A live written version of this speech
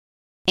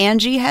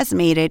Angie has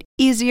made it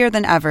easier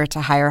than ever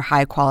to hire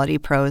high-quality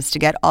pros to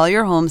get all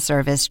your home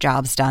service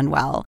jobs done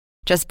well.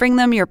 Just bring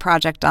them your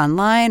project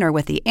online or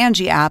with the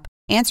Angie app,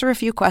 answer a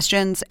few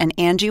questions, and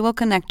Angie will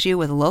connect you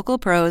with local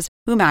pros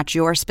who match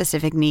your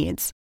specific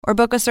needs. Or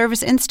book a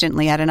service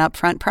instantly at an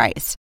upfront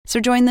price. So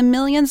join the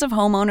millions of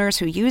homeowners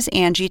who use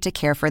Angie to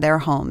care for their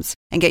homes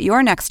and get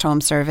your next home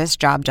service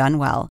job done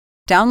well.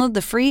 Download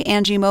the free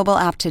Angie mobile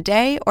app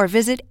today or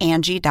visit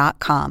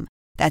Angie.com.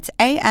 That's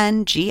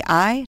ANGI.com.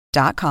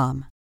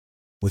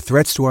 With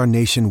threats to our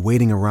nation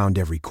waiting around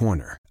every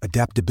corner,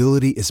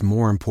 adaptability is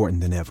more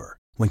important than ever.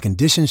 When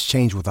conditions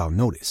change without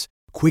notice,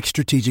 quick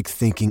strategic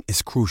thinking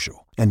is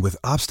crucial. And with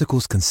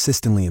obstacles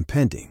consistently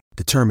impending,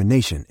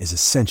 determination is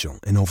essential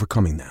in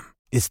overcoming them.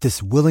 It's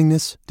this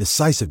willingness,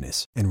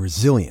 decisiveness, and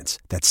resilience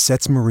that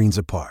sets Marines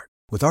apart.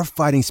 With our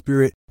fighting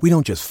spirit, we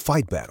don't just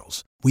fight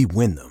battles, we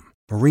win them.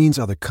 Marines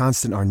are the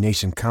constant our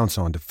nation counts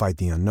on to fight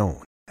the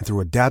unknown. And through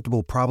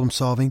adaptable problem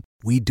solving,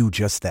 we do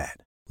just that.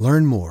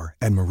 Learn more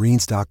at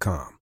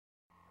marines.com.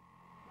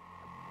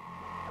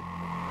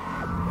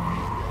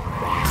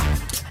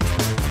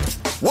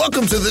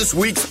 Welcome to this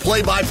week's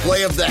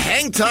play-by-play of the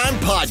Hang Time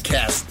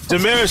Podcast.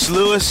 Damaris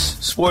Lewis,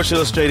 Sports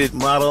Illustrated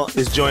model,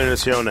 is joining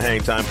us here on the Hang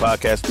Time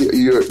Podcast.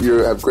 You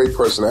have great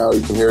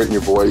personality. You can hear it in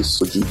your voice.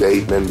 Would you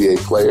date an NBA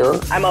player?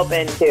 I'm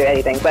open to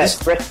anything, but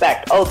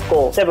respect, old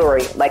school,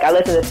 chivalry. Like, I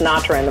listen to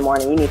Sinatra in the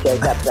morning. You need to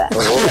accept that.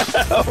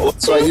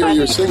 So I hear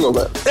you're single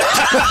then.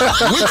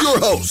 With your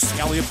hosts,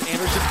 Elliot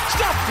Anderson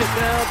stuffed it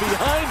down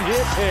behind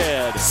his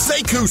head.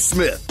 Sekou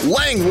Smith,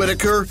 Lang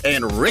Whitaker,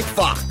 and Rick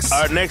Fox.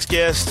 Our next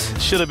guest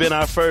should have been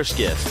our first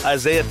guest,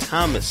 Isaiah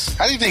Thomas.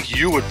 How do you think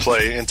you would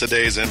play in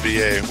today's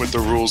NBA with the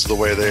rules the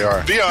way they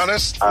are? Be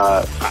honest.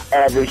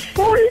 Average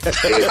 40.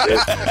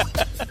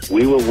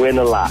 We will win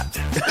a lot.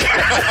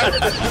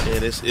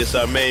 And it's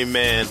our main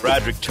man,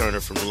 Roderick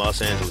Turner from the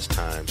Los Angeles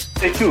Times.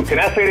 Hey, too, can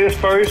I say this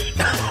first?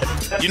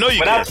 You know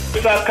you when can. I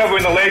started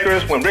covering the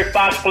Lakers, when Rick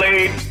Fox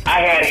played, I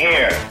had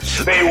hair.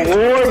 They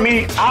wore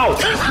me out.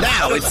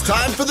 Now it's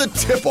time for the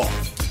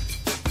tip-off.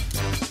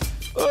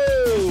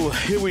 Oh,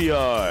 here we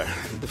are.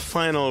 The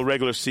final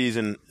regular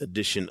season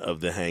edition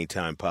of the Hang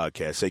Time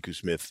Podcast. Sekou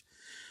Smith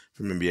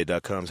from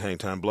NBA.com's Hang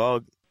Time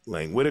blog.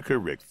 Lang Whitaker,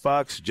 Rick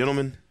Fox.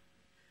 Gentlemen,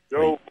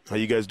 how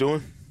you guys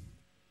doing?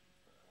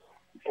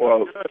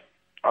 Well,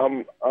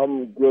 I'm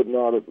good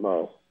now that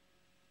my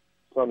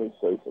son is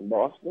safe in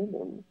Boston,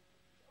 and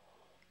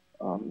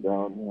I'm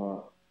down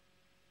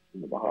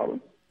in the Bahamas.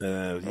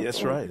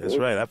 That's right. That's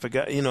right. I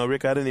forgot.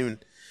 Rick, I didn't even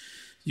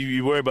 –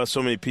 you worry about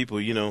so many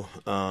people,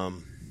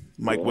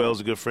 Mike Wells,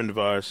 a good friend of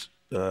ours,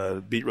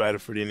 beat writer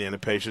for the Indiana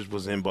Pacers,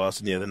 was in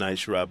Boston the other night.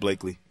 Sherrod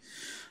Blakely,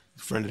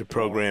 friend of the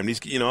program.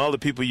 These, all the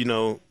people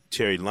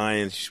Terry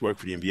Lyons, she's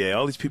worked for the NBA.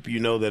 All these people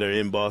that are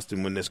in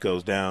Boston when this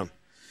goes down,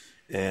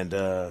 and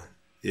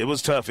it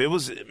was tough.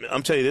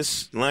 I'm telling you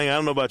this, Lang. I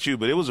don't know about you,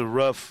 but it was a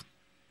rough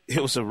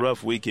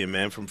weekend,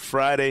 man. From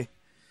Friday,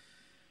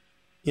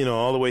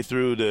 all the way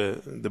through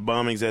the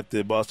bombings at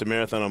the Boston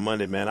Marathon on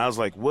Monday, man. I was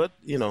like, what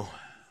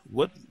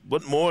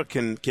more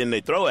can they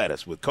throw at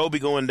us with Kobe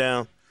going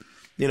down,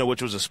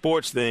 which was a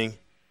sports thing,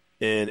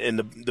 and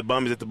the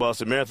bombings at the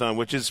Boston Marathon,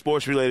 which is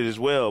sports related as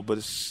well, but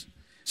it's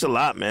a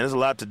lot, man. There's a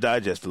lot to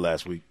digest the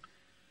last week.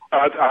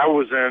 I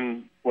was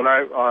in when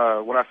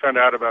I found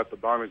out about the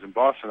bombings in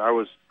Boston.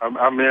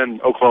 I'm in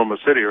Oklahoma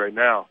City right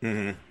now,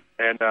 and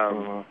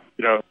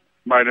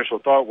my initial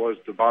thought was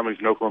the bombings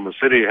in Oklahoma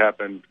City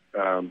happened,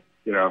 a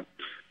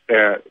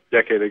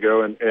decade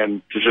ago,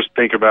 and to just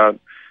think about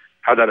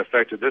how that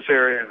affected this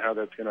area and how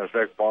that's going to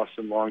affect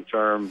Boston long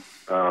term.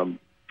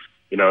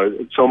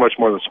 It's so much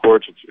more than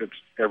sports. It's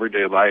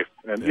everyday life,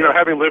 and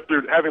having lived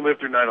through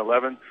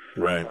 9/11,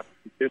 right,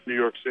 in New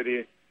York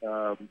City,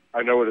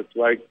 I know what it's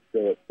like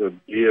to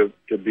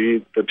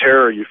be the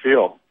terror you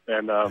feel,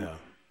 and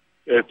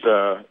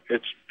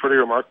it's pretty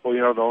remarkable.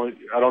 I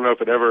don't know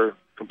if it ever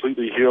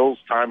completely heals.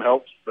 Time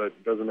helps, but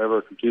it doesn't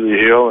ever completely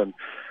heal, and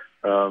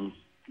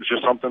it's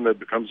just something that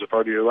becomes a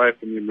part of your life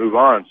and you move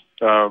on.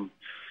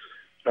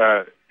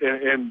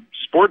 In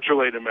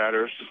sports-related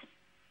matters,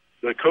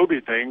 the Kobe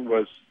thing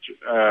was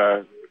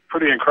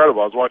pretty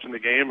incredible. I was watching the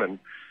game, and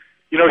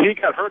he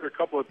got hurt a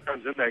couple of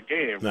times in that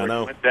game. He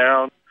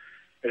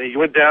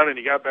went down, and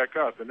he got back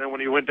up. And then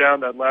when he went down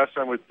that last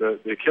time with the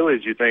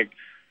Achilles, you think,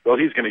 well,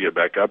 he's going to get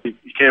back up. He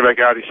came back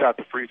out, he shot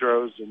the free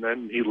throws, and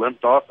then he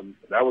limped off, and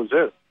that was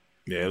it.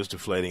 Yeah, it was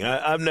deflating.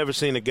 I've never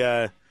seen a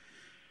guy –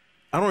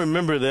 I don't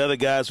remember the other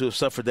guys who have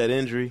suffered that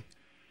injury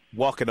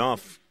walking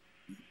off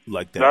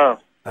like that. No.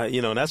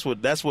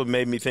 That's what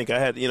made me think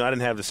I didn't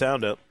have the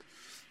sound up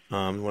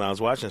when I was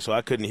watching, so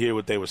I couldn't hear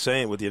what they were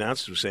saying, what the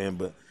announcers were saying.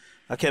 But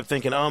I kept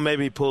thinking,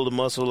 maybe he pulled a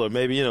muscle or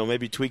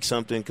maybe tweaked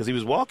something because he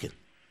was walking.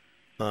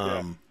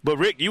 But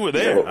Rick, you were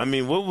there. I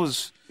mean,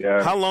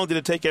 how long did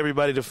it take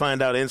everybody to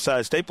find out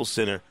inside Staples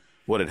Center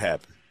what had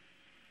happened?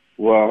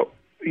 Well,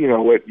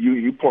 what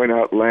you point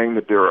out, Lang,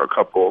 that there are a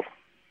couple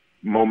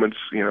moments,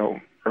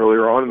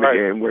 earlier on in the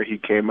game where he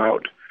came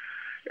out.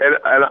 And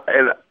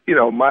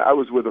I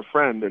was with a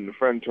friend, and the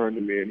friend turned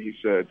to me and he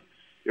said,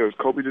 is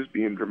Kobe just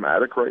being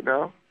dramatic right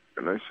now?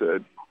 And I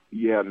said,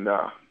 yeah,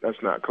 nah,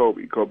 that's not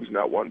Kobe. Kobe's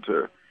not one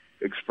to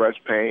express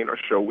pain or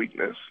show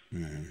weakness.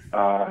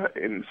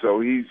 And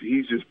so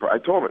he's just, I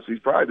told him, he's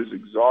probably just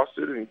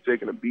exhausted and he's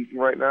taking a beating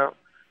right now,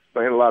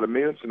 playing a lot of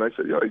minutes. And I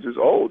said, he's just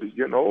old. He's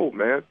getting old,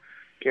 man.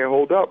 Can't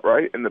hold up,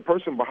 right? And the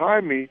person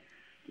behind me,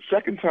 the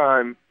second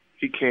time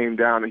he came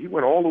down, and he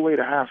went all the way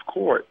to half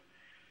court,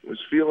 was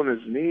feeling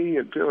his knee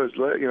and feeling his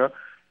leg,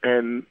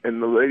 and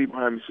the lady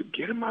behind me said,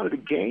 get him out of the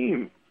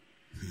game.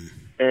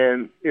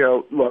 And,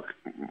 look,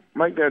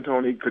 Mike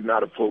D'Antoni could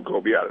not have pulled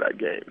Kobe out of that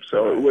game.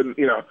 So it wouldn't,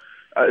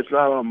 it's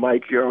not on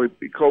Mike.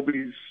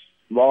 Kobe's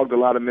logged a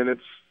lot of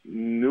minutes,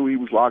 knew he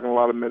was logging a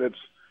lot of minutes,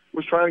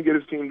 was trying to get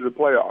his team to the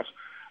playoffs.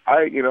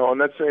 On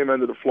that same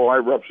end of the floor, I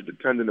ruptured the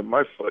tendon in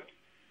my foot,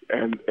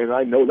 and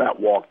I know that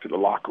walk to the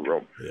locker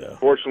room. Yeah.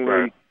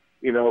 Fortunately,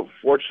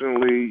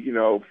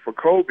 for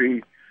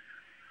Kobe,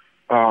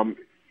 I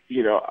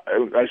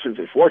shouldn't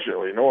say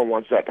fortunately, no one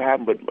wants that to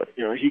happen, but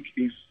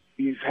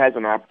he has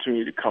an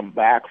opportunity to come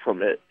back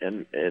from it,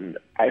 and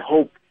I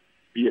hope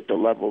be at the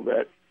level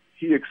that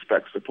he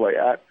expects to play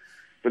at.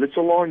 But it's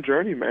a long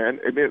journey, man.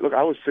 I mean, look,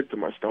 I was sick to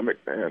my stomach,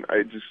 man.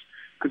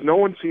 Because no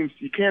one seems,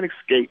 you can't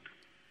escape.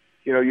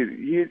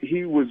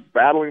 He was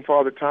battling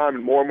Father Time,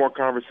 and more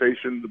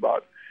conversations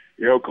about,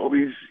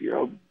 Kobe's,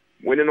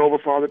 winning over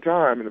Father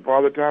Time, and the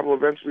Father Time will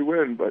eventually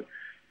win. But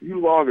you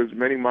log as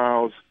many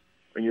miles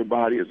in your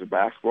body as a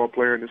basketball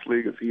player in this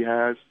league as he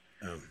has.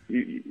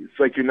 It's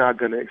like you're not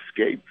going to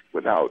escape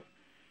without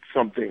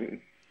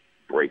something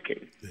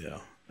breaking. Yeah,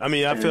 I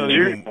mean, I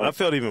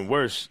felt even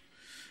worse.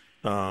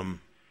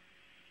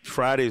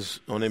 Fridays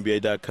on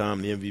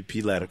NBA.com, the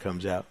MVP ladder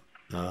comes out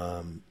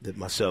that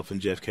myself and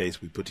Jeff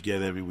Case we put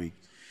together every week,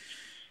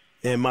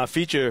 and my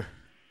feature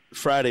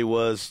Friday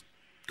was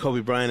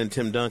Kobe Bryant and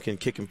Tim Duncan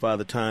kicking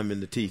Father Time in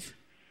the teeth.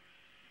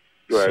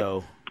 Right.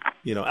 So,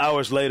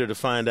 hours later to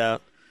find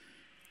out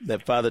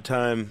that Father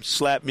Time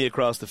slapped me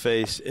across the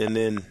face and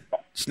then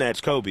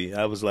snatched Kobe,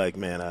 I was like,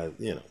 man,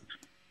 Do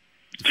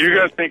you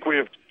guys think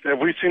have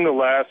we seen the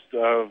last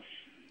of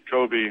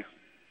Kobe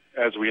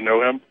as we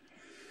know him?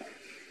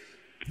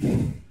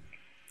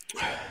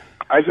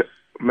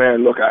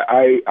 Man, look,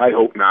 I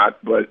hope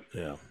not, but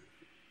yeah.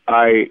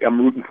 I am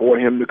rooting for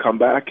him to come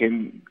back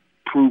and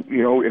prove,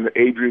 in the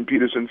Adrian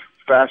Peterson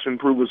fashion,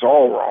 prove us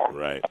all wrong.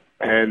 Right.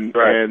 And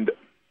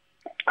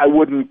I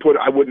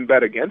wouldn't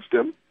bet against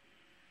him.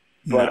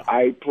 But no.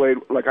 I played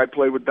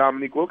with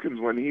Dominique Wilkins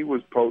when he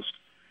was post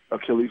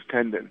Achilles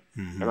tendon,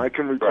 and I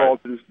can recall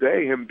to this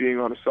day him being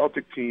on a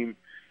Celtic team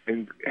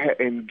and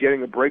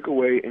getting a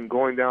breakaway and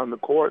going down the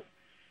court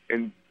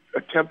and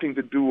attempting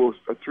to do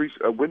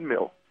a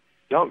windmill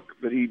dunk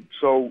that he'd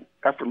so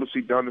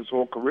effortlessly done his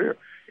whole career,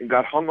 and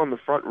got hung on the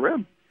front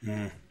rim,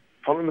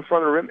 hung on the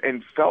front of the rim,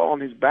 and fell on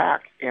his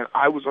back. And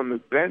I was on the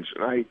bench,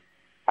 and I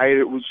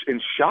was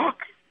in shock.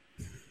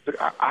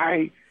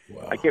 I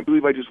can't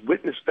believe I just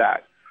witnessed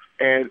that.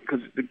 And because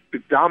the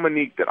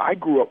Dominique that I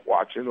grew up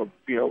watching, or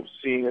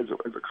seeing as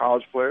a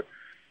college player,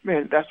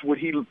 man, that's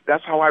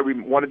how I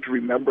wanted to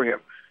remember him.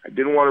 I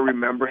didn't want to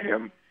remember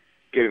him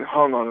getting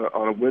hung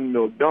on a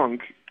windmill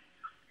dunk,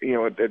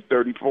 at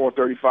 34,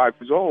 35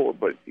 years old.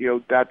 But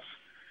that's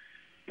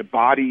the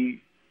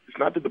body. It's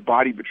not that the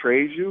body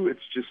betrays you;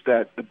 it's just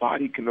that the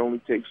body can only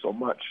take so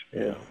much.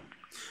 Yeah.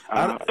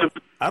 I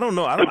don't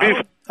know. I don't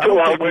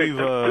think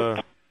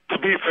we've. To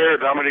be fair,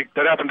 Dominique,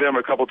 that happened to him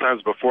a couple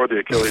times before the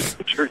Achilles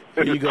injury.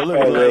 There you go. Look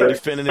at Lane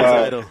defending his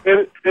idol.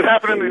 It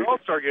happened in the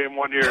All-Star game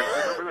one year.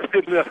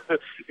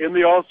 In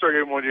the All-Star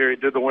game one year, he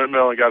did the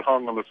windmill and got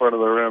hung on the front of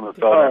the rim.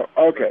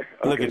 Okay.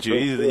 Look at you.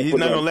 He's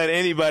not going to let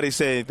anybody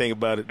say anything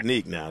about it,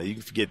 Nick. Now you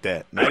can forget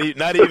that.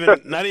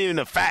 Not even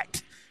a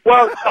fact.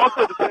 Well,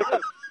 also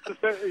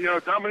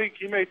Dominique,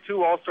 he made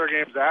 2 All-Star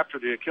games after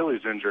the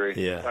Achilles injury.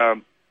 Yeah.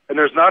 And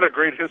there's not a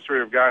great history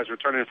of guys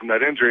returning from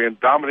that injury, and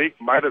Dominique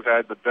might have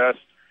had the best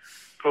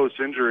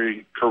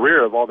post-injury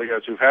career of all the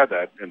guys who've had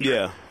that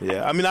injury.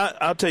 Yeah. I mean,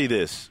 I'll tell you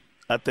this.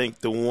 I think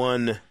the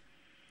one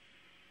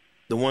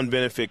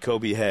benefit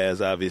Kobe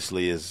has,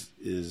 obviously, is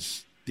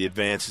the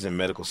advances in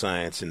medical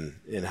science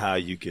and how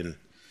you can,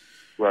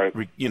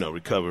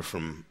 recover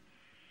from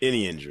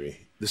any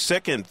injury. The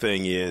second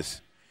thing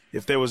is,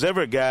 if there was ever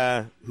a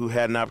guy who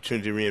had an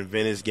opportunity to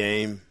reinvent his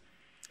game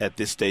at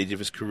this stage of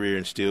his career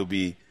and still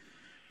be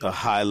a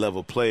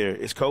high-level player,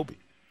 it's Kobe.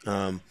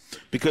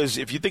 Because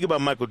if you think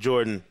about Michael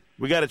Jordan,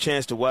 we got a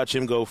chance to watch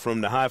him go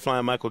from the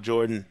high-flying Michael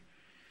Jordan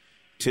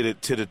to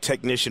the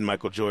technician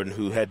Michael Jordan,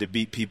 who had to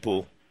beat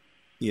people,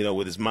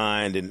 with his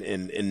mind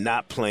and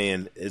not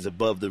playing as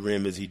above the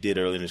rim as he did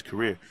early in his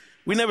career.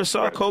 We never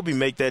saw Kobe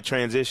make that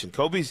transition.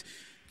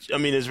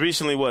 As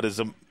recently, as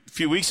a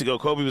few weeks ago,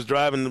 Kobe was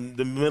driving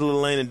the middle of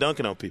the lane and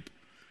dunking on people.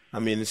 I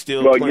mean, it's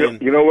still playing.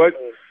 You know what,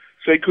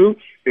 Sekou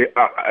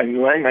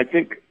and Lang, I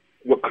think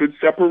what could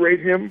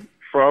separate him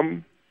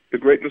from the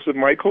greatness of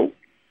Michael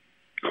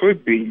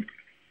could be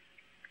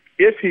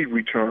if he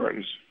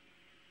returns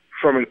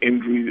from an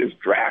injury as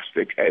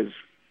drastic as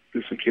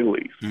this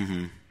Achilles,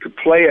 to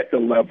play at the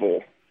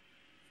level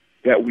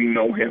that we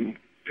know him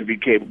to be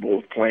capable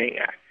of playing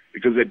at.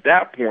 Because at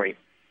that point,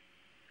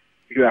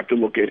 you have to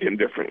look at him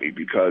differently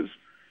because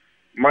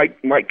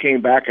Mike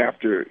came back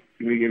after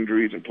knee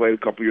injuries and played a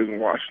couple years in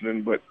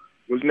Washington, but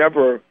was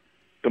never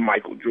the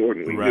Michael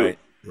Jordan we knew.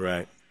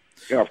 Right.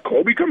 Now, if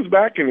Kobe comes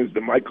back and is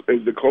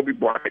the Kobe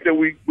Bryant that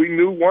we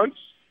knew once,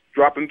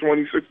 dropping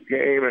 26 a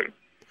game.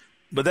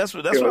 But that's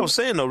what I was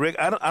saying, though, Rick.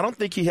 I don't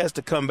think he has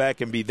to come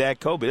back and be that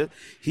Kobe.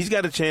 He's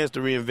got a chance to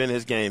reinvent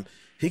his game.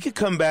 He could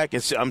come back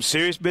and I'm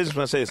serious business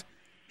when I say this.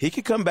 He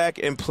could come back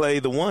and play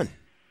the one.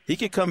 He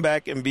could come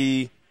back and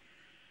be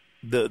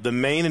the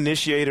main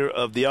initiator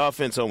of the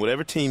offense on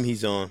whatever team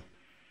he's on.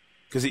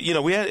 Because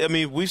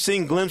we've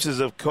seen glimpses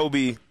of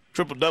Kobe,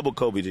 triple-double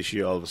Kobe this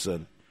year all of a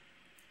sudden.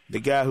 The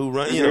guy who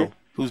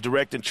who's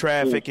directing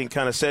traffic and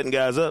kind of setting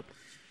guys up.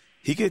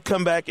 He could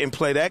come back and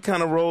play that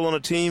kind of role on a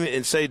team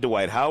and say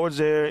Dwight Howard's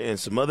there and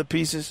some other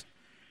pieces.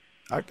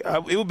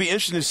 It would be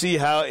interesting to see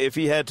how, if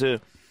he had to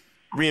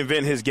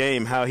reinvent his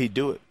game, how he'd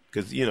do it.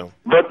 Because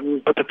But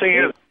the thing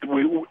is,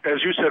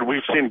 as you said,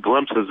 we've seen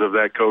glimpses of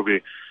that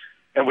Kobe,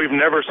 and we've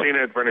never seen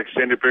it for an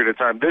extended period of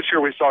time. This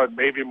year we saw it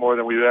maybe more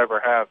than we've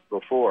ever have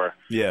before.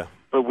 Yeah.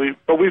 But we've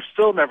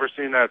still never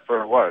seen that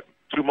for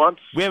 2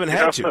 months? We haven't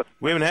had to.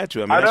 We haven't had to.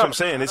 I mean, that's what I'm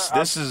saying.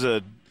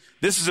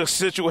 This is a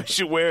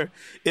situation where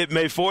it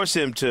may force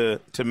him to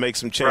make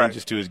some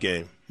changes to his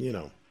game.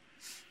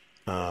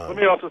 Let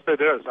me also say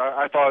this.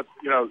 I thought,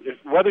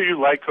 whether you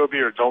like Kobe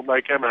or don't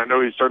like him, and I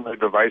know he's certainly a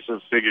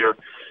divisive figure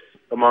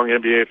among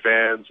NBA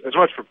fans, as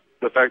much for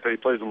the fact that he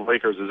plays in the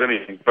Lakers as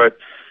anything, but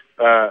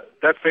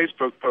that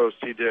Facebook post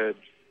he did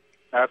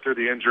after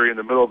the injury in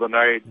the middle of the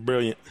night,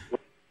 brilliant,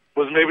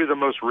 was maybe the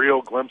most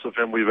real glimpse of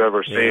him we've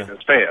ever seen as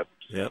fans.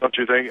 Yep. Don't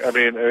you think? I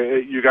mean,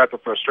 you got the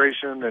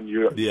frustration and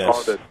you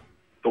saw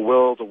the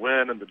will to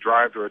win and the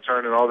drive to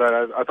return and all that.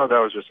 I thought that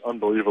was just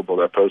unbelievable,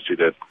 that post he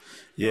did.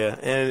 Yeah,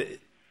 and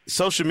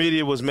social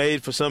media was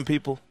made for some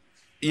people.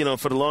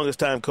 For the longest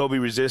time, Kobe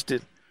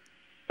resisted.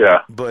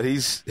 Yeah. But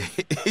he's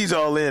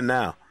all in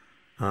now.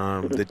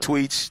 The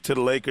tweets to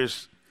the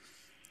Lakers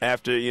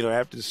after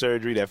the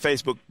surgery, that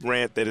Facebook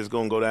rant that is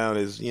going to go down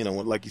is,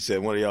 like you said,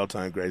 one of the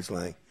all-time greats,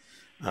 Lang.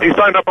 He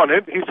signed up on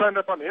Instagram.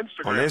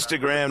 On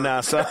Instagram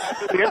now. So.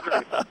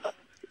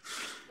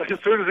 As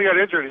soon as he got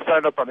injured, he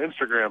signed up on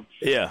Instagram.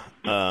 Yeah.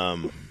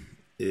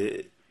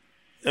 We're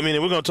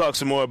going to talk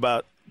some more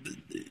about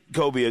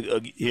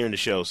Kobe here in the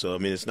show. So,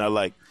 it's not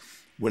like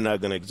we're not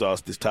going to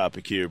exhaust this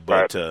topic here.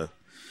 But,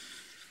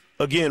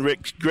 again,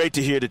 Rick, great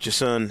to hear that your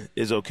son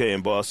is okay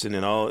in Boston.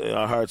 And all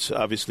our hearts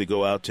obviously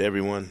go out to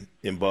everyone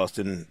in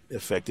Boston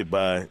affected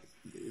by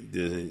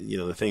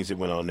the things that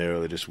went on there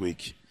earlier this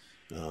week.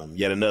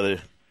 Yet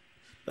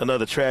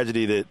another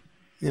tragedy that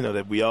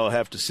that we all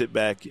have to sit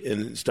back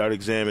and start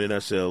examining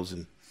ourselves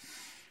and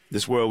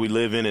this world we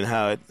live in and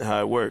how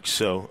it works.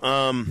 So,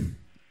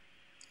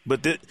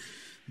 but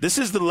this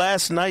is the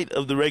last night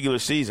of the regular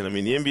season.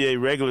 The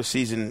NBA regular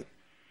season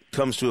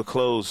comes to a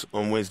close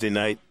on Wednesday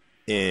night,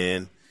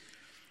 and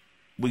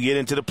we get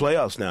into the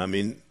playoffs now.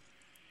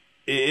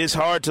 It's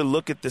hard to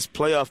look at this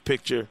playoff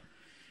picture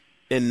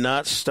and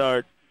not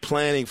start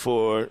planning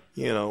for,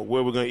 where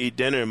we're going to eat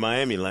dinner in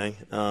Miami, Lang,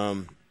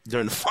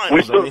 during the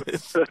finals.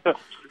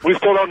 We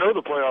still don't know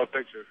the playoff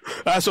picture.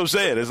 That's what I'm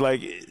saying. It's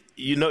like,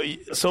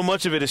 so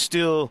much of it is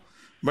still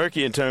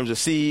murky in terms of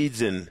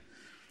seeds and,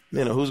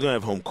 who's going to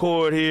have home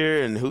court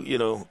here and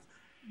who,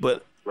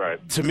 but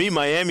to me,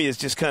 Miami is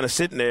just kind of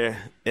sitting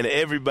there and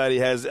everybody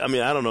has, I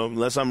don't know,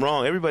 unless I'm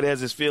wrong, everybody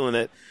has this feeling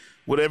that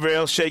whatever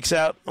else shakes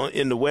out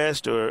in the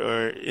West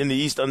or in the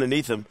East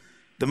underneath them,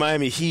 the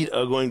Miami Heat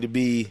are going to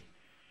be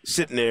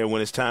sitting there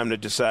when it's time to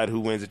decide who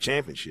wins the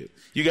championship.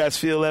 You guys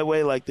feel that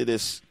way, like that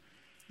this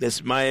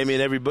Miami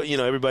and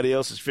everybody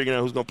else is figuring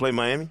out who's going to play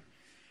Miami?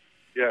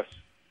 Yes.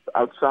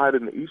 Outside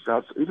in the East,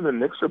 even the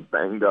Knicks are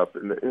banged up,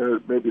 and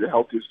maybe the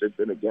healthiest they've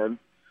been again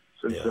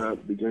since the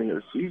beginning of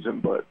the season.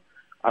 But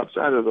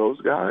outside of those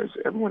guys,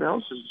 everyone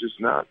else is just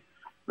not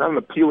an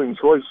appealing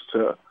choice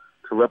to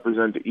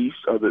represent the East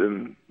other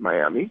than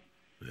Miami.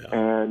 Yeah.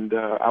 And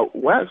out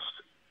West,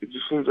 it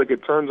just seems like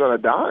it turns on a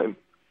dime.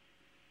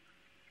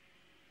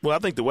 Well, I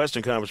think the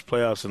Western Conference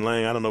playoffs, and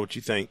Lang, I don't know what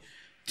you think.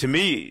 To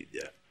me,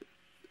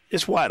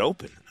 it's wide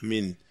open.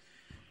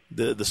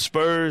 The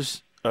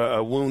Spurs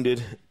are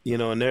wounded,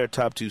 and they're a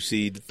top 2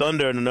 seed. The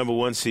Thunder are the number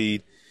 1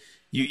 seed.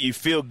 You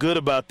feel good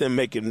about them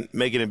making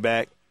it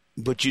back,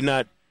 but you're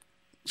not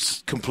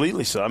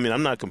completely so.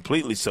 I'm not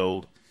completely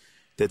sold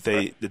that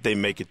they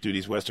make it through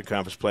these Western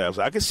Conference playoffs.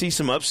 I could see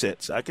some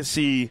upsets. I could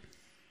see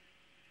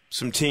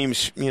some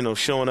teams,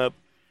 showing up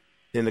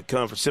in the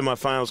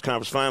semifinals,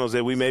 conference finals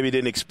that we maybe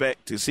didn't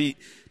expect to see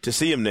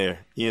them there,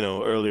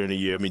 earlier in the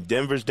year.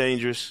 Denver's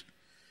dangerous.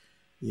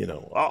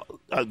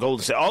 Golden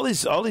State, all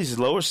these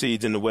lower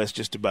seeds in the West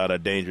just about are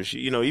dangerous.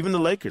 Even the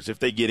Lakers, if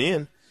they get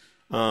in,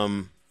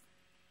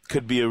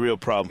 could be a real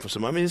problem for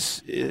some.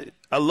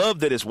 I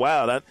love that it's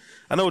wild.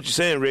 I know what you're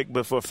saying, Rick,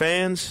 but for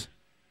fans,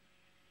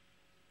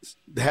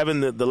 having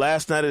the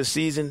last night of the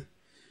season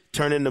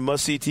turn into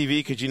must-see TV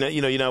because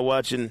you're not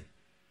watching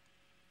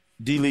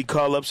D-League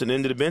call-ups and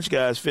end-of-the-bench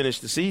guys finish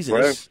the season.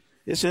 Right.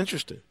 It's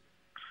interesting.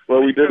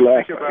 Well, we did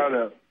last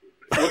night.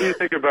 What do you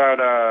think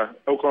about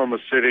Oklahoma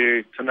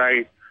City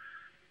tonight?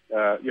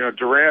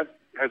 Durant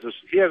has a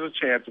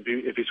chance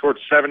if he scored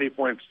 70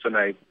 points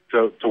tonight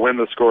to win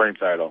the scoring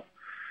title.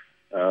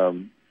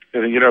 And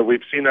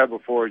we've seen that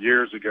before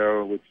years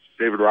ago with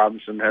David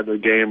Robinson had the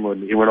game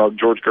when he went out.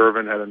 George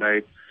Gervin had a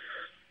night.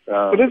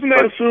 But doesn't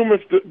that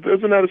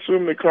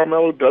assume that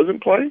Carmelo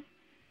doesn't play?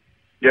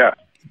 Yeah.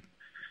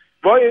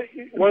 But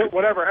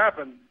whatever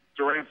happened,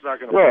 Durant's not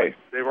going to play.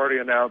 They've already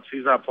announced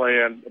he's not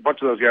playing. A bunch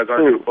of those guys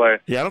aren't going to play.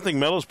 Yeah, I don't think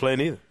Melo's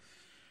playing either.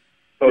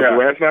 Oh, yeah.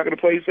 Durant's not going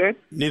to play, you say?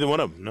 Neither one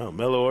of them. No,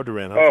 Melo or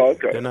Durant.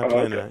 Okay. They're not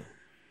playing tonight.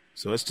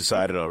 So it's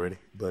decided already.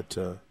 But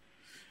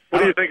what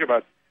do you think about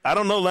it? I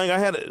don't know, Lang.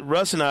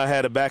 Russ and I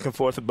had a back and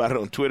forth about it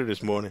on Twitter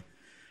this morning.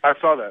 I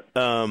saw that.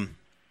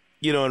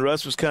 And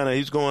Russ was he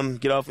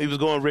was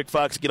going Rick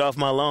Fox, get off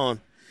my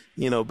lawn.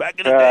 Back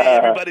in the day,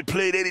 everybody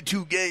played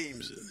 82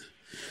 games.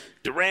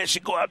 Durant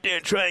should go out there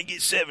and try and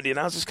get 70. And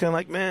I was just kind of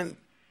like, man,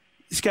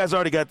 this guy's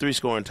already got 3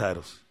 scoring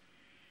titles.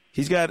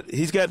 He's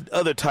got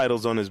other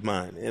titles on his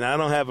mind, and I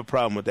don't have a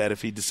problem with that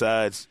if he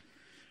decides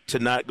to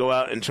not go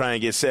out and try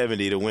and get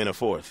 70 to win a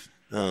 4th.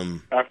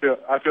 I feel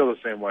the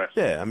same way.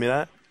 Yeah, I mean,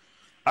 I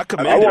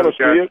commend him. I want to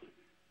see it.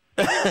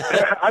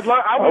 I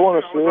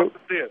want to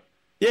see it.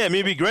 Yeah, I mean,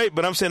 it'd be great,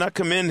 but I'm saying I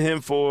commend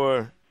him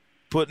for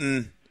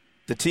putting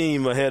the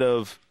team ahead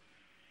of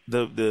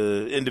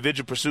the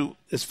individual pursuit,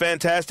 as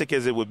fantastic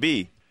as it would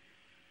be,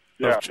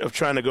 of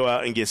trying to go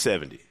out and get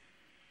 70.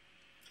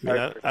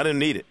 I didn't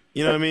need it.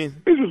 You know what I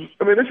mean?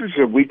 This is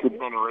a weaker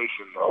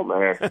generation, though,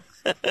 man.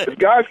 If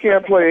guys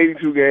can't play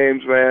 82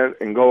 games, man,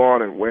 and go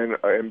on and win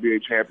an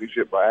NBA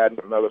championship by adding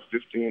another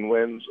 15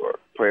 wins or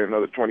playing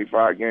another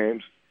 25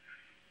 games,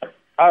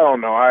 I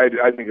don't know. I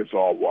think it's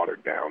all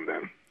watered down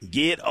then.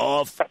 Get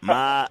off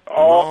my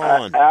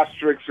lawn.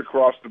 Asterisks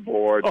across the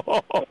board.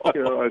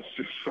 It's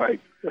just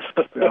like,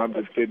 I'm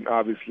just kidding,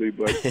 obviously.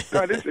 But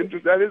that is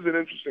an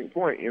interesting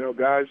point.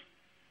 Guys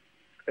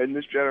in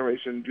this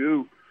generation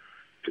do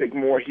take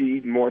more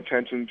heed and more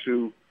attention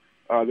to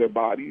their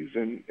bodies,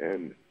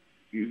 and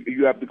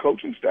you have the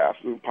coaching staff.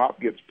 Pop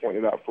gets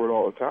pointed out for it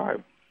all the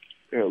time.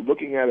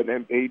 Looking at an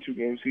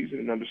 82-game season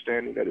and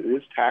understanding that it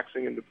is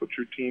taxing and to put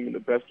your team in the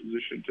best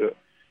position to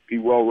be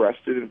well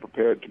rested and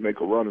prepared to make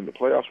a run in the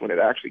playoffs when it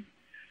actually,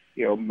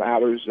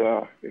 matters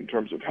in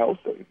terms of health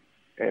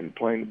and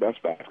playing the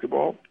best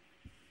basketball.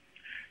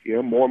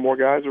 More and more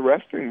guys are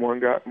resting.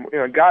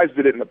 Guys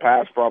did it in the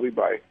past probably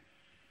by,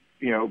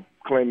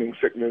 claiming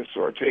sickness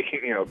or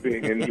taking,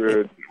 being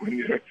injured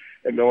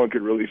and no one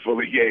could really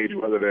fully gauge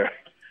whether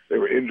they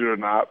were injured or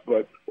not.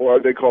 Or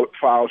they call it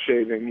foul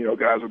shaving.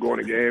 Guys will go in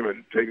a game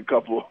and take a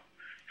couple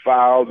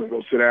fouls and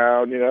go sit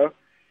down.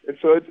 And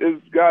so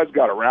guys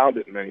got around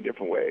it in many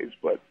different ways.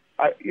 But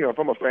if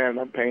I'm a fan and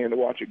I'm paying to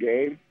watch a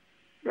game,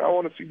 I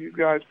want to see these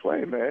guys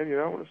play, man.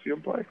 I want to see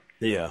them play.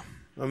 Yeah,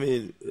 I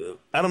mean,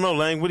 I don't know,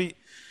 Lang. What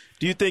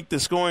do you think the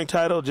scoring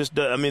title just?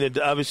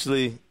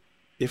 Obviously,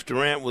 if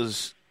Durant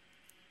was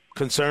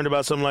concerned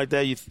about something like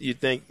that, you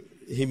think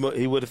he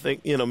would have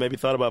maybe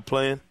thought about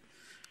playing,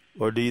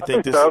 or do you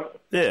think this? So.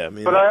 Yeah, I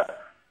mean, but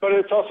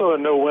it's also a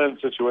no-win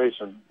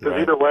situation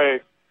because either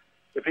way,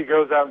 if he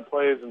goes out and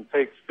plays and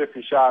takes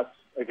 50 shots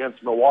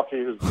against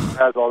Milwaukee, who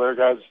has all their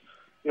guys,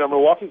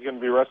 Milwaukee's going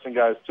to be resting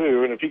guys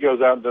too. And if he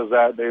goes out and does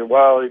that,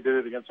 he did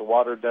it against a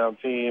watered-down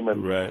team,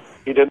 and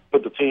he didn't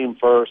put the team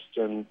first,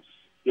 and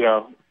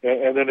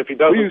and then if he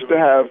doesn't, we used to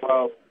have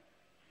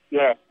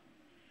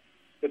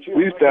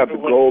the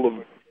goal of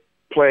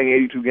playing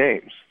 82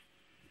 games.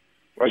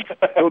 Like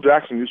Phil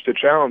Jackson used to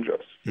challenge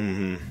us.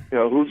 Mm-hmm.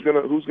 Who's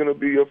gonna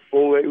be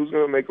who's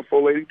gonna make a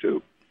full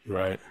 82?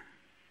 Right.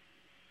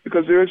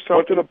 Because there is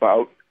something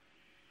about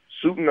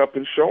suiting up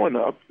and showing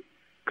up,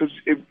 because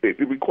it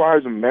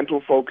requires a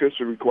mental focus,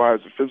 it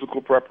requires a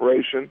physical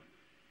preparation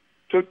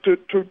to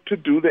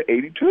do the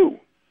 82.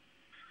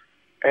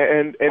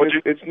 And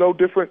it's no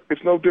different.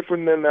 It's no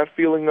different than that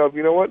feeling of,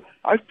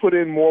 I've put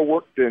in more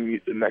work than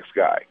the next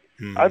guy.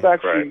 Mm-hmm. I've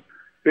actually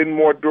been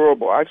more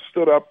durable. I've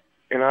stood up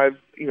and I've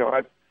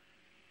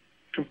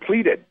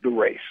completed the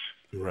race.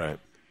 Right.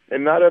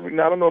 And I don't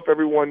know if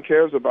everyone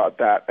cares about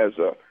that as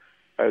a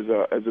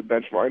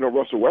benchmark. I know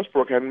Russell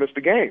Westbrook hadn't missed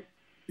a game.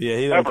 Yeah,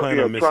 he doesn't plan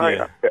on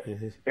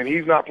missing. And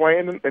he's not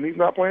playing. And he's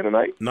not playing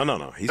tonight.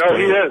 No. He's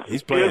playing. He is.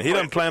 He's playing. He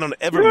doesn't plan on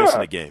ever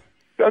missing a game.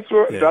 That's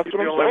what I'm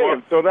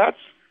saying. So that's,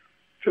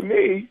 to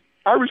me,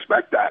 I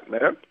respect that,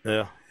 man.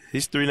 Yeah,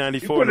 he's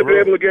 394. You wouldn't have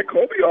been able to get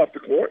Kobe off the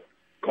court.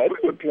 Kobe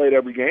would have played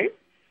every game.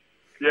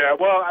 Yeah,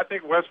 well, I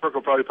think Westbrook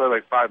will probably play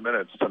like 5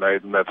 minutes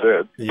tonight, and that's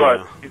it. Yeah.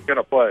 But he's going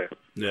to play.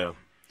 Yeah.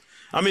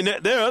 I mean,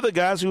 there are other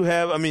guys who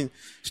have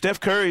 – Steph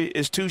Curry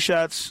is 2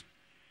 shots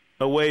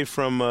away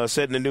from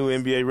setting a new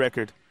NBA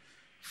record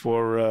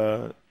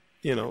for,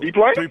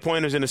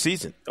 three-pointers in a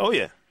season. Oh,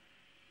 yeah.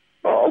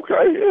 Oh,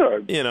 okay, yeah.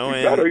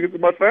 He's got to get to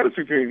my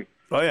fantasy team.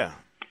 Oh, yeah.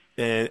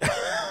 And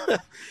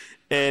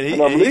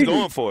he's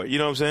going for it. You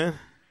know what I'm saying?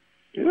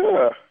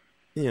 Yeah.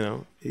 you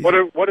know.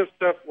 What if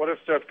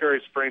Steph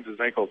Curry sprains his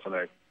ankle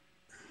tonight?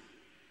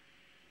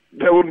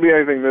 That wouldn't be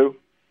anything new.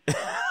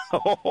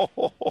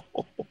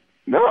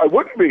 No, it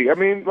wouldn't be. I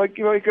mean,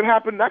 it could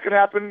happen. That could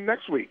happen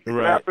next week. It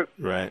could happen.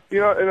 Right.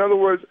 In other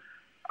words,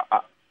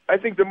 I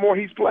think the more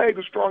he's played,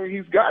 the stronger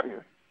he's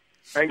gotten.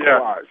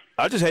 Ankle-wise.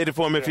 I just hate it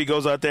for him if he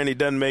goes out there and he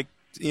doesn't make.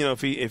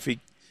 If he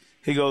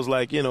goes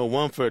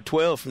 1 for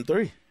 12 from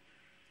 3.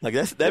 Like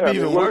that'd be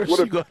even worse.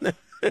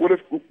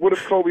 What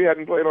if Kobe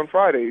hadn't played on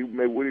Friday?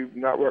 Would he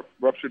not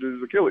ruptured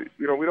his Achilles?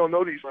 We don't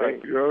know these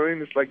things. You know what I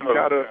mean? It's like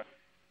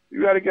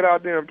you gotta get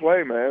out there and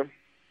play, man.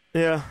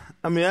 Yeah,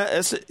 I mean,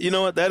 you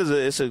know what?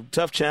 It's a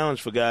tough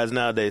challenge for guys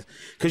nowadays.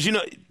 Because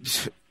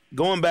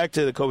going back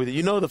to the Kobe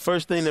thing, the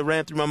first thing that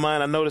ran through my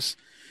mind,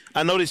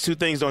 I know these two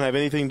things don't have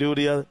anything to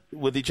do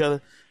with each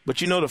other. But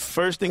the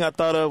first thing I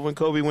thought of when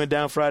Kobe went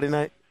down Friday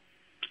night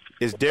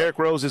is Derrick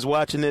Rose is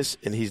watching this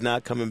and he's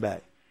not coming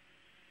back.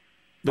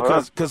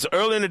 Because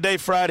early in the day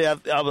Friday,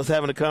 I was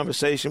having a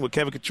conversation with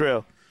Kevin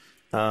Cottrell,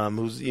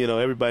 who's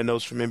everybody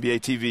knows from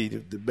NBA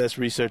TV, the best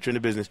researcher in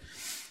the business.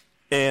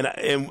 And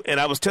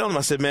I was telling him,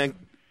 I said, man,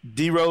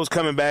 D Rose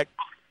coming back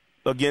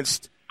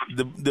against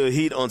the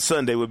Heat on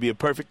Sunday would be a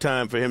perfect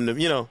time for him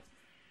to,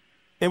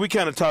 and we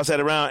kind of tossed that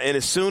around. And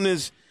as soon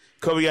as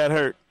Kobe got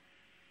hurt,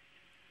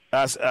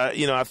 I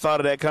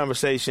thought of that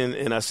conversation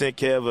and I sent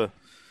Kev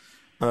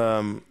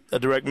a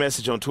direct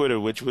message on Twitter,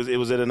 which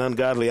was at an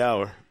ungodly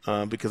hour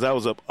because I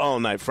was up all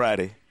night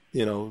Friday,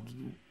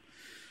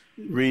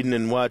 reading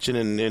and watching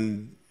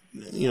and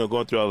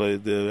going through all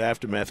the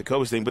aftermath of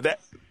Kobe's thing. But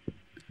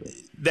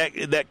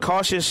that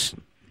cautious,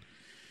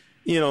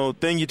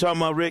 thing you're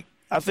talking about, Rick,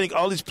 I think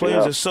all these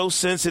players are so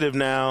sensitive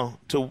now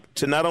to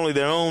not only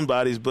their own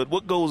bodies, but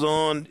what goes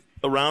on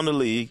around the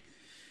league.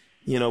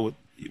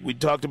 We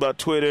talked about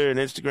Twitter and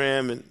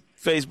Instagram and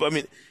Facebook. I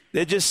mean,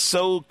 they're just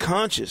so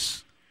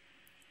conscious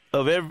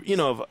of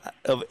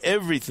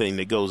everything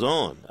that goes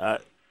on. I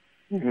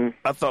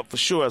thought for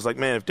sure, I was like,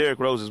 man, if Derrick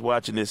Rose is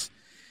watching this,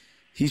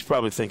 he's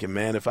probably thinking,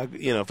 man, if I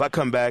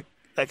come back,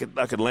 I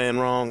could land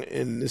wrong,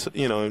 and this,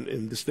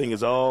 and this thing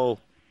is all,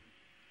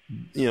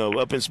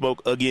 up in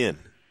smoke again.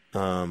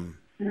 And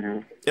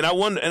I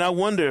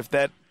wonder if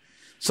that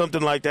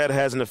something like that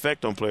has an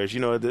effect on players.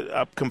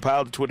 I've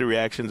compiled the Twitter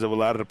reactions of a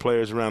lot of the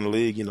players around the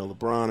league.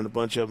 LeBron and a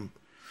bunch of them.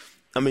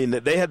 I mean,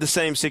 they had the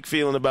same sick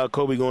feeling about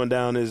Kobe going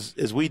down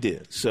as we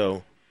did.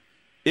 So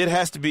it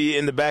has to be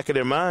in the back of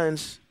their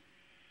minds,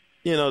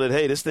 that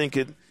hey, this thing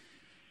could,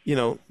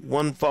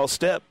 one false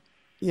step.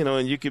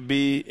 And you could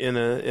be in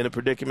a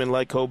predicament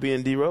like Kobe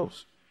and D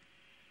Rose.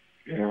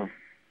 Yeah,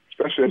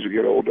 especially as you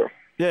get older.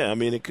 Yeah, I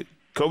mean,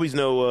 Kobe's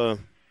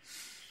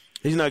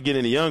he's not getting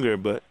any younger,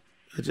 but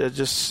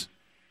just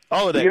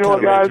all of that kind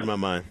of ran through my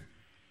mind.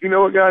 You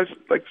know what, guys?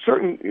 Like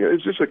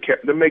it's just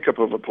the makeup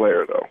of a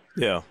player, though.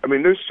 Yeah. I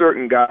mean, there's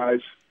certain guys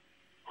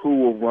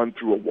who will run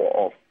through a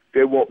wall.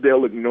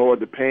 They'll ignore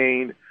the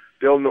pain.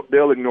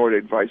 They'll ignore the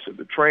advice of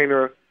the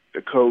trainer,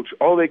 the coach.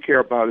 All they care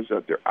about is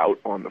that they're out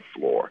on the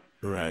floor.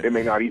 Right. They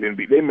may not even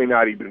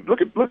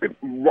look at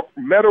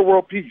Metta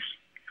World Peace.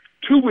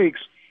 2 weeks.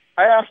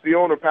 I asked the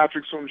owner,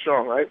 Patrick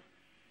Soon-Shiong, right?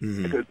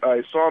 Mm-hmm. Because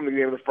I saw him the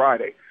game on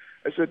Friday.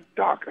 I said,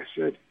 Doc,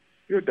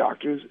 you're a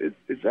doctor.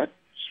 Is that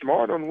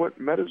smart on what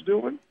Metta's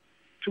doing?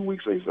 2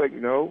 weeks later, he's like,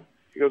 no.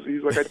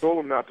 He's like, I told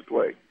him not to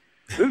play.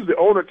 This is the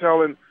owner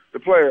telling the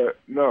player,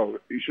 no,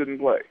 he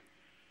shouldn't play.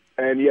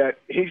 And yet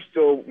he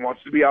still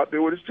wants to be out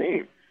there with his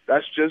team.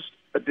 That's just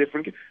a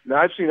different.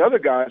 Now I've seen other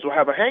guys who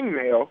have a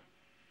hangnail,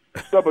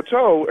 stub a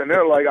toe, and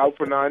they're like out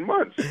for 9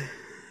 months.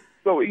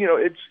 So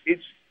it's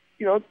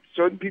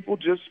certain people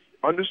just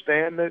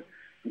understand that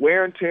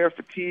wear and tear,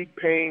 fatigue,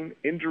 pain,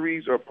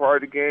 injuries are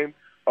part of the game.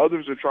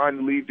 Others are trying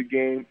to leave the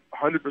game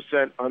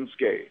 100%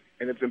 unscathed,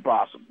 and it's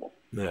impossible.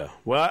 Yeah.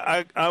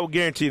 Well, I will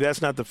guarantee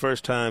that's not the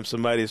first time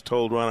somebody has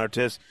told Ron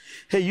Artest,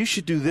 hey, you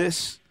should do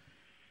this.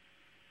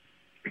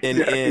 And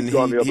he did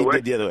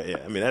the other way.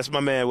 Yeah. I mean, that's my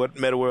man,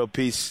 Metta World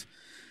Peace,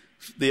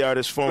 the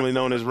artist formerly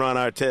known as Ron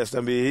Artest.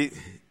 I mean,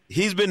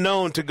 he's been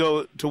known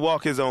to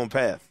walk his own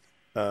path.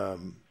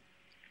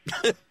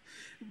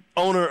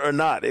 Owner or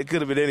not, it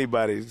could have been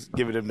anybody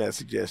giving him that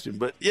suggestion.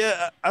 But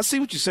yeah, I see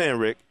what you're saying,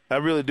 Rick. I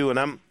really do, and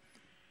I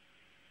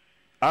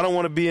don't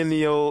want to be in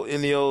the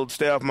old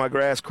stay off my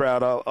grass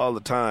crowd all the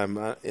time.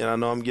 I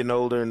know I'm getting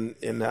older,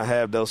 and I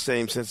have those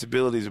same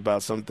sensibilities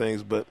about some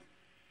things. But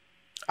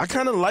I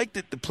kind of like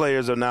that the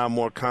players are now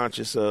more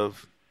conscious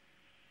of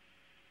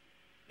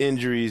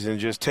injuries and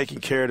just taking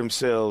care of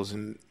themselves.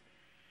 And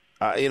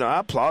I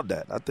applaud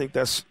that. I think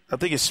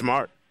it's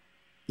smart.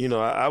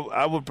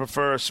 I would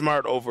prefer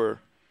smart over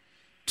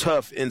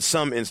tough in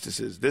some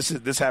instances.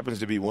 This happens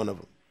to be one of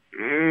them.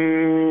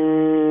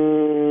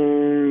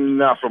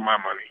 Not for my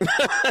money.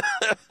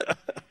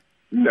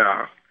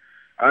 No,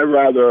 I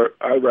rather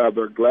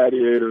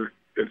gladiator.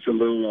 It's a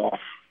little off.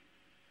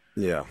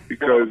 Yeah,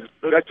 because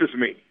that's just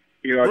me.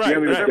 At the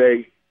end of the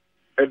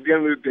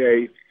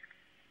day,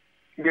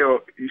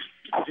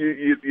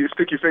 you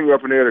stick your finger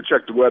up in the air to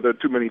check the weather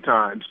too many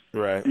times.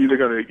 Right. You're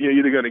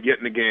either gonna get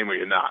in the game or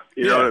you're not.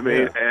 You know what I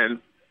mean? Yeah. And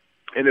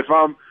And if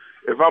I'm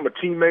a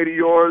teammate of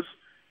yours,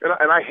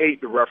 and I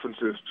hate the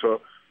references to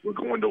we're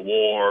going to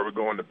war, we're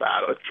going to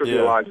battle. It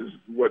trivializes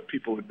what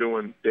people are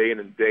doing day in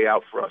and day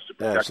out for us to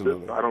protect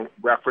us. I don't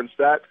reference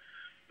that.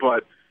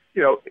 But,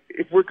 you know,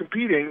 if we're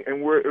competing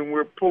and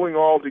we're pulling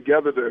all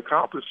together to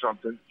accomplish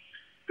something,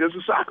 there's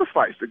a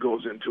sacrifice that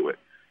goes into it.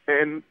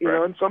 And, you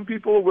know, and some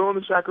people are willing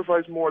to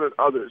sacrifice more than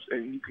others.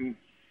 And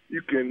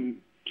you can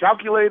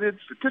calculate it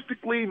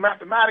statistically,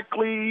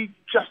 mathematically,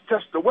 just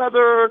test the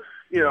weather,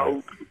 you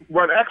know,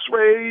 run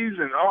x-rays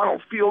and, I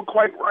don't feel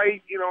quite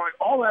right, you know, and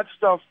all that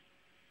stuff.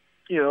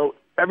 You know,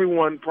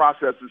 everyone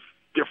processes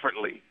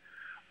differently.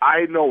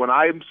 I know when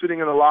I'm sitting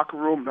in the locker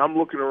room and I'm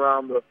looking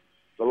around the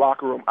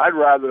locker room, I'd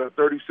rather a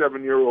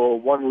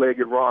 37-year-old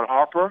one-legged Ron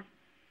Harper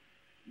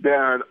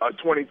than a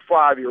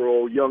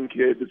 25-year-old young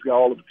kid that's got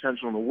all the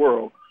potential in the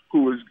world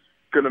who is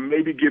going to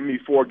maybe give me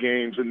 4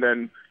 games and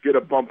then get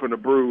a bump and a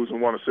bruise and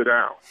want to sit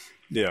down.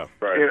 Yeah,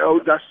 right. You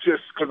know, that's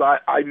just because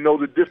I know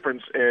the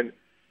difference in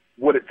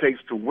what it takes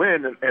to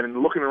win.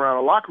 And looking around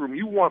the locker room,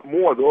 you want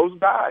more of those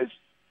guys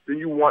than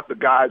you want the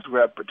guys who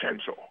have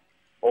potential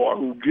or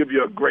who give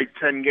you a great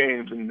 10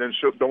 games and then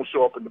don't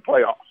show up in the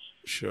playoffs.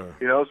 Sure.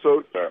 You know,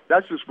 so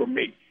that's just for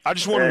me. I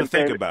just want them to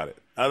think about it.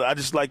 I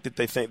just like that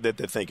they think that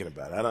they're thinking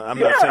about it. I'm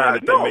not saying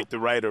that they make the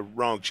right or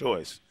wrong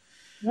choice.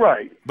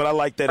 Right. But I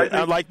like that.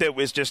 I like that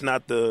it's just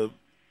not the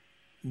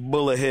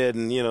bull ahead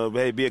and, you know,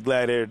 hey, be a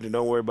gladiator and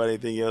don't worry about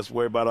anything else.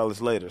 Worry about all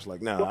this later. It's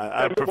like, no,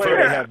 I prefer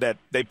to have that.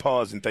 They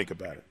pause and think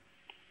about it.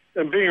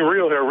 And being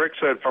real here, Rick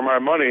said for my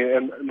money,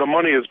 and the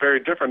money is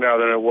very different now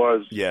than it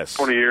was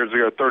 20 years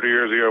ago, 30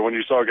 years ago when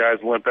you saw guys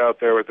limp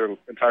out there with their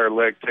entire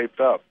leg taped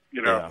up.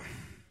 You know,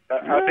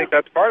 I think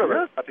that's part of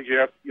it. I think you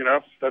have, you know,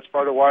 that's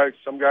part of why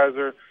some guys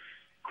are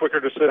quicker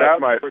to sit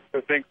out, quicker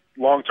to think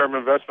long-term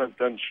investment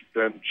than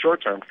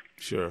short-term.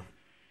 Sure.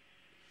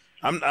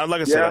 I'm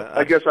like I said.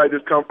 I guess I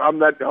just come.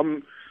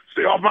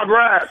 Stay off my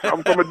grass.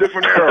 I'm from a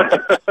different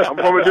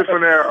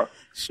era.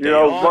 Stay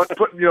off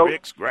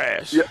Rick's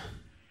grass. Yeah.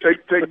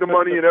 Take the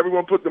money and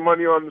everyone put the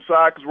money on the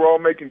side because we're all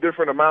making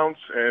different amounts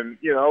and,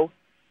 you know,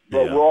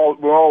 but we're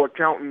all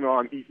counting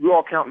on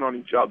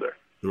each other.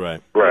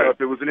 Right.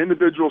 If it was an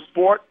individual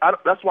sport,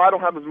 that's why I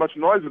don't have as much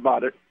noise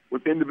about it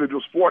with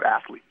individual sport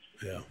athletes.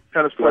 Yeah.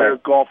 Tennis players,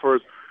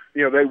 golfers,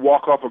 you know, they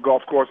walk off a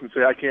golf course and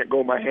say, I can't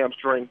go, my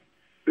hamstring.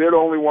 They're the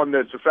only one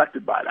that's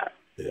affected by that.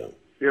 Yeah.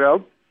 You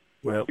know?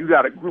 Well, you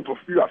got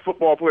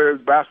football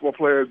players, basketball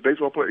players,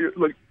 baseball players.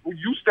 Like,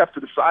 you step to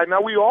the side,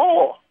 now we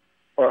all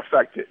are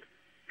affected.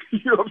 You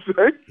know what I'm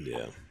saying?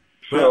 Yeah.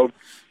 Well,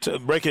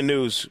 breaking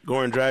news,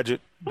 Goran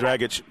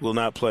Dragic will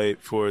not play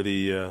for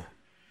the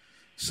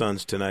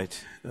Suns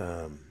tonight.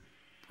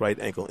 Right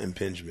ankle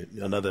impingement.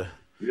 Another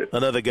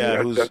guy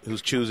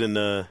who's choosing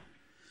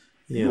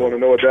You want to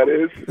know what that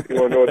is?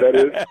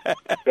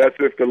 That's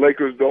if the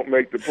Lakers don't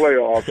make the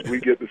playoffs, we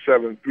get the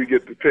 7th, we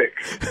get the pick.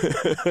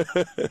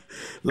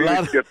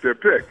 Get their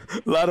pick.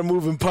 A lot of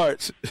moving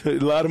parts. A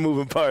lot of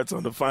moving parts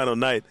on the final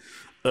night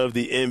of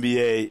the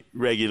NBA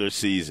regular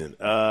season.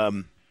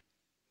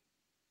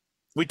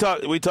 We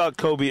talked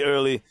Kobe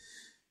early.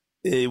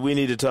 We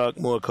need to talk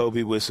more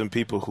Kobe with some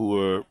people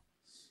who are,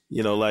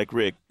 you know, like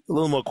Rick, a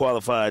little more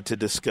qualified to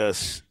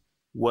discuss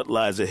what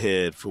lies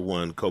ahead for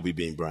one Kobe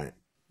Bean Bryant.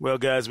 Well,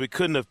 guys, we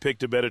couldn't have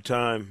picked a better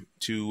time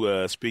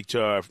to speak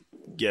to our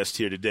guest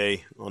here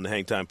today on the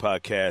Hang Time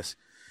Podcast.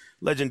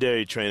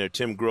 Legendary trainer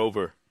Tim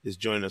Grover is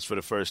joining us for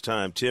the first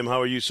time. Tim,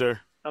 how are you,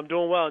 sir? I'm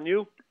doing well, and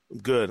you? I'm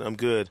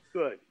good.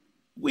 Good.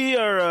 We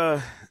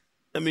are,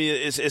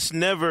 it's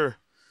never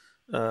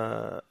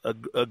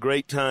a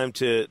great time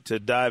to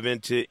dive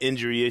into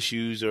injury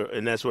issues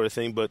and that sort of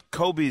thing, but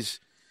Kobe's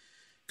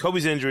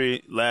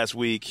injury last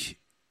week,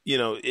 you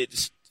know,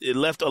 it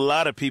left a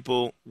lot of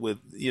people with,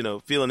 you know,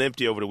 feeling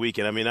empty over the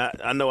weekend. I mean,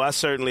 I know I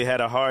certainly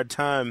had a hard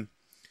time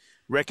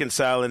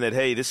reconciling that,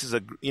 hey, this is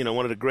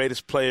one of the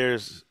greatest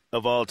players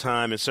of all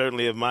time and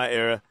certainly of my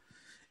era.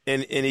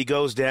 And he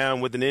goes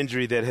down with an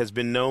injury that has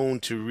been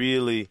known to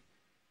really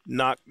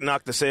knock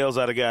the sails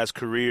out of guys'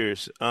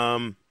 careers.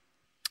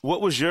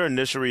 What was your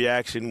initial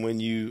reaction when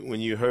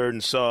you heard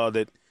and saw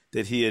that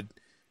he had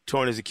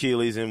torn his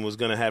Achilles and was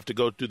going to have to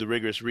go through the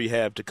rigorous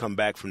rehab to come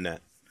back from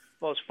that?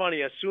 Well, it's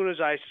funny. As soon as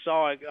I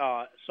saw it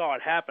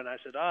happen, I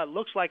said, it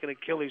looks like an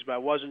Achilles, but I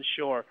wasn't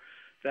sure.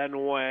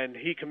 Then when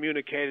he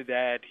communicated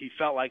that he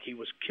felt like he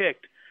was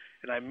kicked,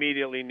 and I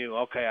immediately knew,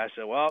 okay, I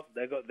said, well,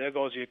 there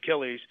goes the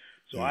Achilles.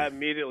 So I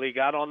immediately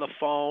got on the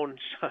phone,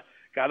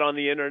 got on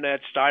the Internet,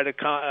 started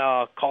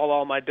to call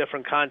all my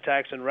different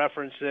contacts and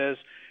references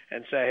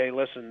and say, hey,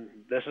 listen,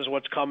 this is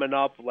what's coming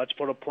up. Let's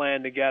put a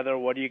plan together.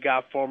 What do you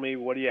got for me?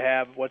 What do you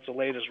have? What's the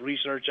latest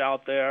research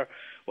out there?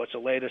 What's the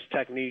latest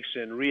techniques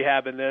in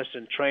rehabbing this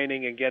and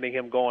training and getting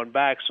him going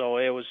back? So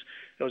it was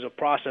a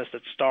process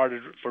that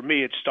started, for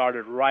me, it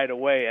started right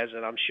away, as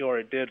I'm sure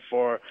it did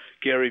for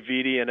Gary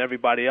Vitti and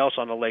everybody else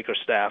on the Lakers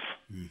staff.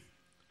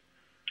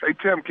 Hey,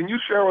 Tim, can you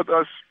share with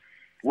us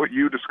what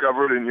you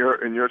discovered in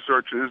your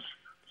searches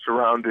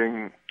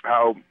surrounding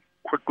how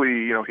quickly,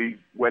 you know, he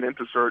went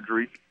into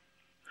surgery?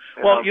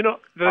 Well, you know,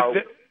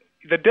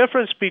 the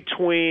difference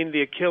between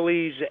the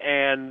Achilles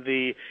and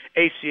the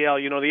ACL,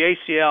 the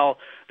ACL,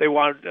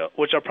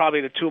 which are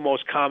probably the two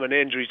most common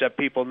injuries that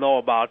people know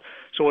about.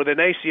 So with an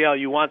ACL,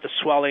 you want the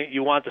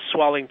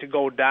swelling to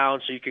go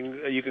down, so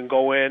you can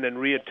go in and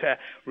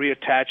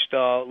reattach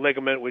the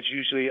ligament, which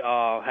usually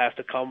has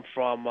to come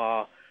from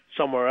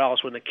somewhere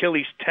else. With an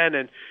Achilles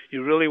tendon,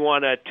 you really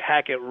want to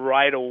attack it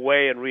right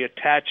away and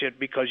reattach it,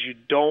 because you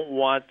don't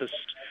want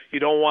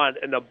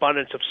an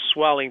abundance of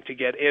swelling to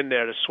get in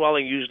there. The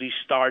swelling usually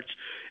starts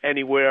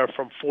anywhere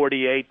from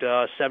 48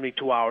 to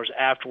 72 hours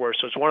afterwards.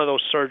 So it's one of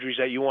those surgeries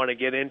that you want to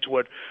get into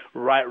it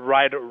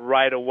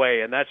right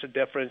away. And that's the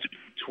difference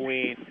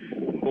between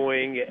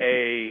doing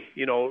a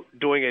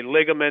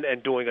ligament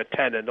and doing a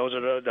tendon. Those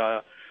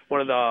are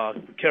one of the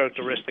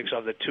characteristics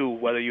of the two,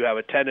 whether you have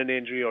a tendon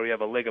injury or you have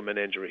a ligament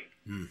injury.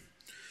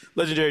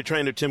 Legendary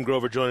trainer Tim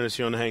Grover joining us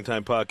here on the Hang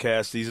Time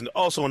Podcast. He's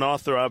also an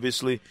author,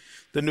 obviously.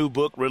 The new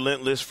book,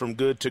 Relentless, From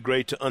Good to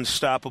Great to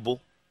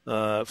Unstoppable.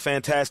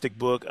 Fantastic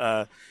book.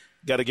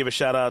 Got to give a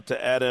shout-out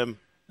to Adam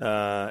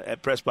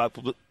at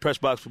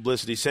Pressbox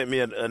Publicity. He sent me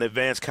an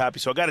advanced copy,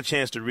 so I got a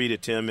chance to read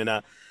it, Tim. And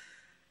I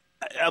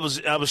got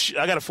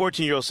a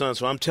 14-year-old son,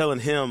 so I'm telling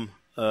him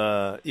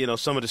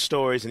some of the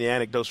stories and the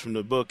anecdotes from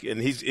the book,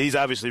 and he's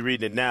obviously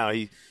reading it now.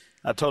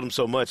 I told him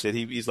so much that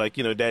he's like,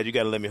 Dad, you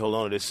got to let me hold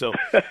on to this. So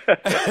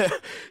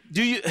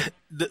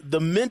the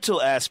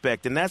mental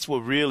aspect, and that's what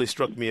really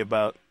struck me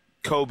about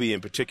Kobe in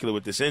particular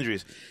with this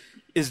injury,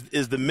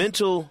 is the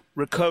mental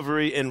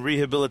recovery and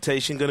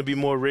rehabilitation going to be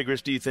more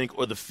rigorous, do you think,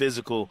 or the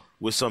physical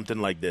with something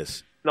like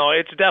this? No,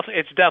 it's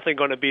definitely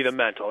going to be the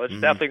mental. It's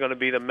definitely going to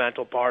be the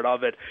mental part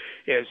of it.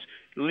 Is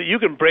you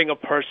can bring a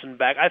person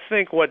back. I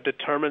think what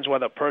determines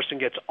whether a person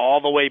gets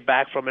all the way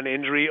back from an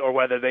injury or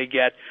whether they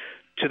get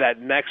to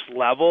that next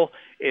level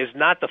is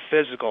not the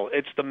physical,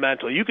 it's the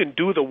mental. You can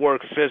do the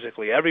work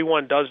physically.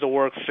 Everyone does the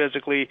work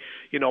physically,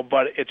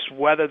 but it's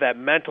whether that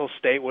mental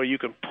state where you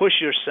can push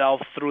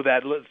yourself through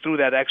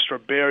that extra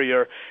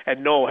barrier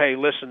and know, hey,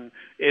 listen,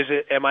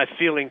 am I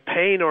feeling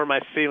pain or am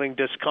I feeling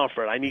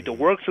discomfort? I need to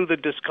work through the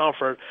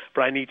discomfort,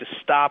 but I need to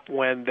stop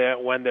when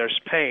there's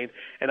pain.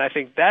 And I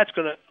think that's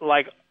going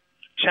to,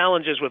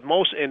 challenges with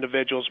most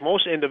individuals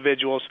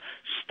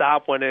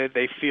stop when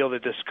they feel the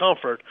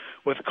discomfort.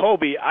 With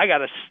Kobe, I got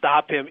to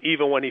stop him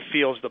even when he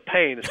feels the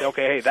pain and say,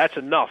 okay, hey, that's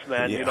enough,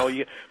 man.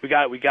 Yeah. We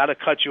got to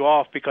cut you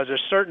off, because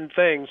there's certain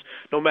things,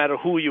 no matter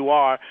who you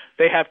are,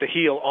 they have to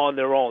heal on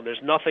their own.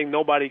 There's nothing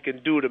nobody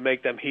can do to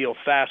make them heal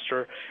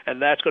faster,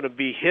 and that's going to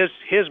be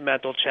his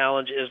mental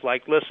challenge is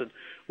like, listen,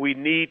 we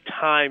need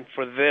time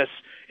for this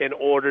in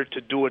order to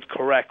do it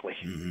correctly.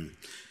 Mm-hmm.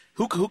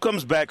 Who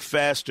comes back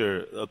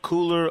faster, a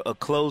cooler, a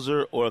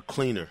closer, or a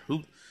cleaner?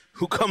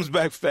 Who comes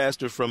back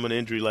faster from an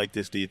injury like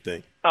this, do you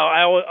think?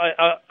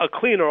 A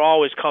cleaner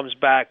always comes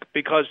back,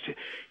 because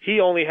he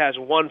only has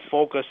one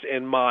focus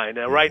in mind.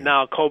 And right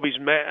now, Kobe's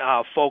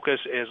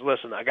focus is,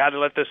 listen, I got to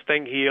let this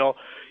thing heal.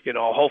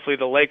 Hopefully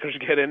the Lakers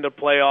get into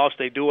playoffs.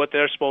 They do what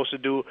they're supposed to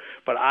do.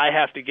 But I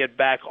have to get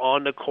back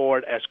on the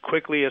court as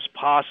quickly as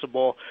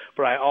possible.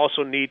 But I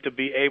also need to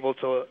be able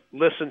to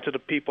listen to the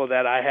people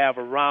that I have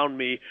around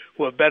me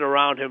who have been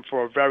around him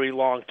for a very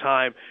long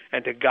time,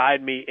 and to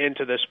guide me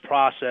into this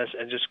process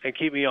and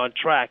keep me on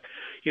track.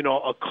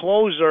 A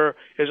closer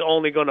is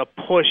only going to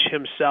push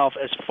himself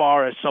as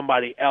far as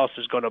somebody else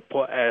is going to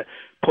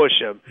push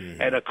him,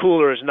 and a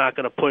cooler is not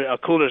going to put. A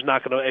cooler is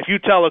not going to. If you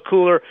tell a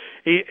cooler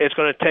it's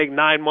going to take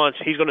 9 months,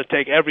 he's going to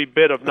take every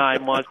bit of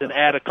 9 months and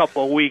add a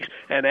couple of weeks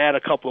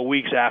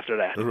after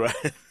that. Right.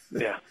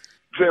 Yeah.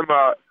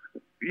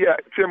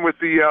 Tim, with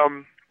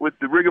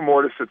the rigor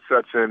mortis that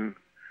sets in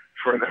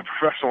for a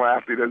professional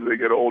athlete as they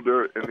get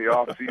older in the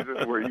off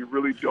season, where you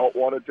really don't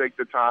want to take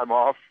the time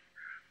off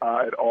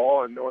at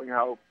all, and knowing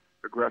how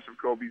aggressive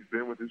Kobe's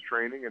been with his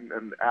training and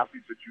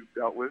athletes that you've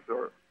dealt with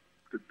are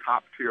the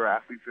top-tier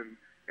athletes in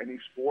any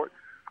sport,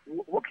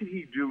 what can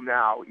he do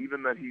now,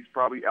 even that he's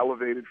probably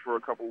elevated for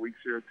a couple weeks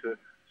here, to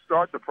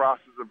start the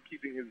process of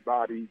keeping his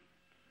body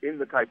in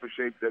the type of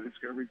shape that it's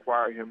going to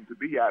require him to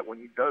be at when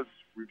he does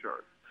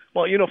return?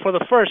 Well, for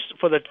the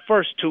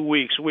first 2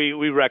 weeks,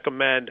 we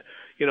recommend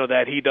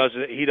that he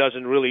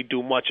doesn't really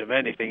do much of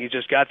anything. He's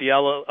just got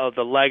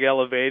the leg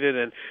elevated,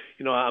 and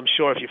I'm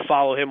sure if you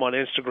follow him on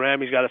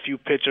Instagram, he's got a few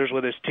pictures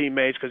with his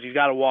teammates, because he's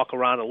got to walk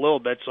around a little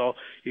bit so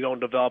you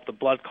don't develop the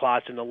blood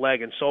clots in the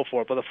leg and so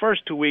forth. But the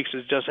first 2 weeks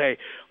is just, hey,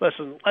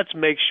 listen, let's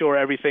make sure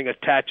everything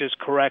attaches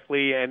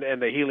correctly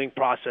and the healing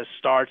process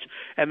starts,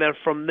 and then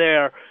from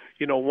there,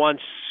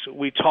 once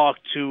we talk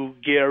to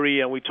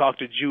Gary and we talk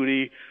to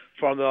Judy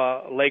from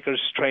the Lakers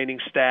training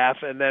staff,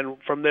 and then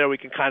from there we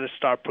can kind of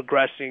start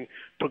progressing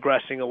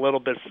a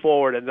little bit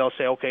forward, and they'll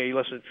say, okay,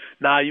 listen,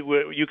 now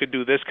you can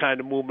do this kind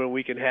of movement,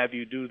 we can have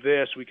you do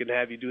this, we can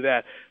have you do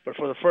that. But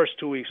for the first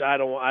 2 weeks, I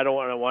don't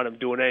want him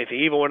doing anything.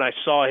 Even when I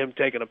saw him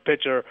taking a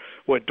picture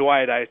with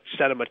Dwight, I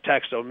sent him a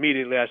text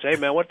immediately. I said, hey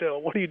man, what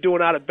are you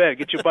doing out of bed?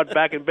 Get your butt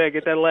back in bed,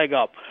 get that leg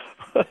up.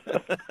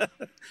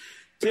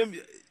 Tim,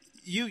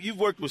 you've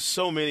worked with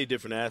so many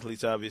different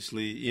athletes,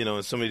 obviously,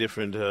 and so many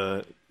different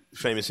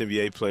famous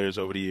NBA players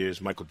over the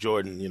years, Michael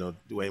Jordan,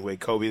 Dwayne Wade,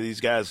 Kobe,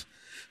 these guys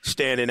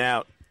standing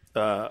out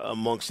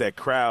amongst that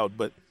crowd.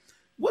 But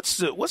what's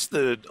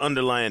the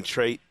underlying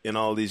trait in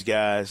all these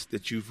guys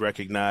that you've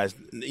recognized,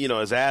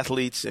 as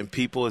athletes and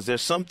people? Is there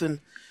something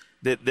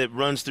that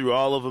runs through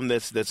all of them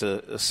that's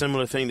a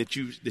similar thing that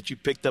you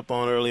picked up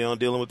on early on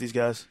dealing with these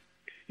guys?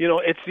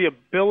 It's the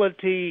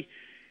ability.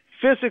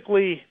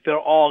 Physically, they're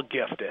all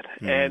gifted.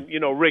 And,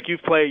 Rick, you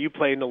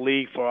play in the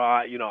league for,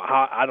 I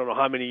don't know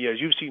how many years.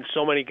 You've seen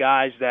so many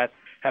guys that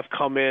have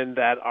come in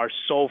that are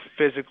so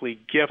physically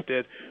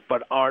gifted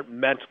but aren't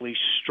mentally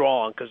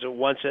strong, because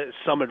once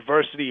some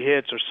adversity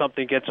hits or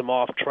something gets them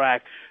off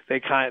track, they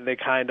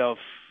kind of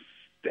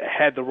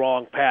head the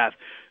wrong path.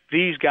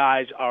 These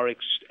guys are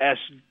as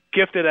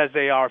gifted as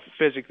they are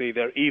physically,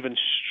 they're even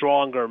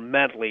stronger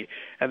mentally.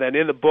 And then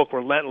in the book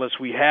Relentless,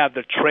 we have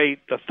the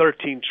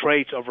 13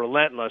 traits of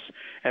Relentless,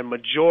 and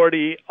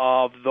majority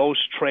of those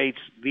traits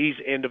these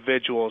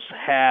individuals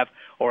have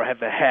or have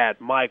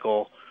had.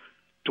 Michael,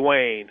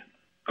 Dwayne,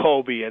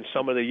 Kobe, and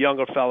some of the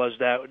younger fellas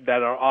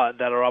that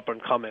are up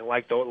and coming,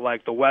 like the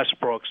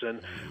Westbrooks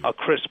and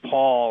Chris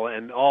Paul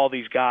and all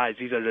these guys.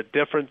 These are the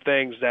different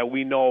things that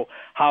we know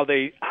how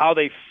they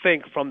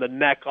think from the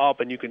neck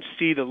up, and you can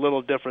see the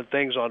little different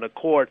things on the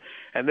court.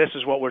 And this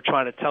is what we're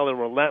trying to tell in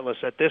Relentless,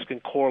 that this can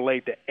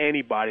correlate to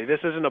anybody.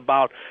 This isn't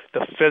about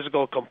the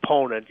physical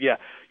component. Yeah,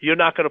 you're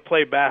not going to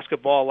play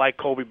basketball like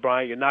Kobe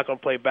Bryant. You're not going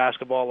to play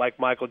basketball like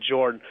Michael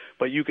Jordan,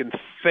 but you can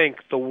think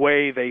the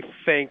way they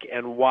think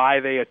and why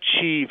they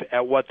achieve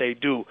at what they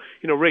do.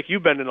 Rick,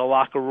 you've been in the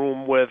locker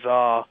room with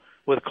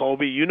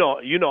Kobe. You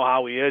know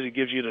how he is. He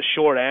gives you the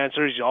short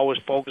answers. He's always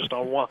focused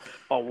on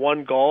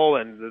one goal,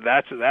 and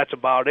that's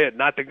about it.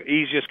 Not the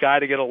easiest guy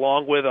to get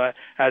along with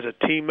as a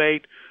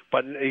teammate,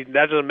 but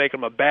that doesn't make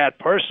him a bad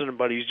person.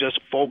 But he's just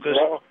focused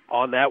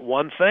on that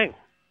one thing.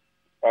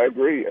 I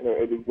agree,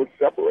 and what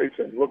separates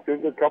him. Look,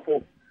 there's a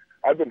couple.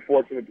 I've been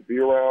fortunate to be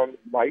around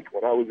Mike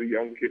when I was a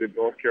young kid in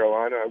North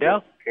Carolina. I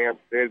went to camp,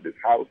 stayed at his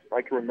house.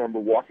 I can remember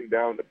walking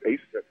down the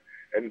basement,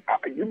 and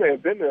you may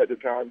have been there at the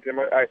time, Tim.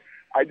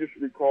 I just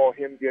recall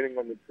him getting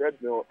on the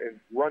treadmill and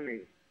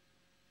running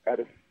at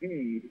a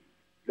speed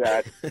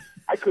that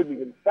I couldn't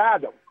even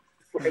fathom.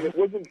 And it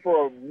wasn't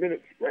for a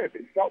minute sprint.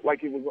 It felt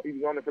like he was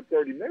on it for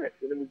 30 minutes,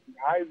 and it was as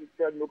high as the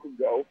treadmill could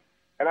go.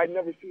 And I'd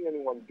never seen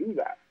anyone do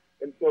that.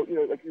 And so,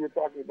 like you were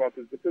talking about,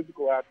 there's the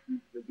physical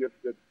attributes, the gifts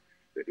that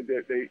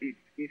they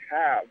each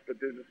have, but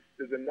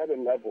there's another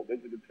level.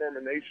 There's a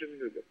determination.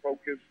 There's a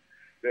focus.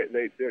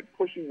 They're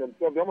pushing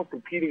themselves. They're almost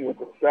competing with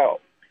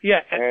themselves. Yeah,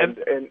 and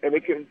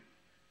it can.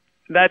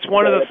 That's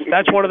one of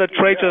the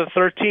traits of the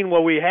 13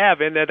 what we have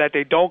in there, that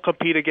they don't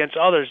compete against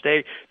others.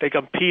 They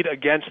compete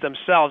against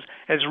themselves.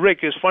 As Rick,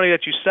 it's funny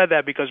that you said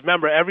that, because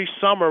remember, every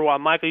summer while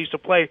Michael used to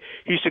play,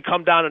 he used to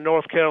come down to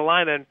North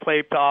Carolina and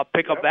play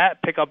pick up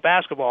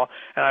basketball.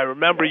 And I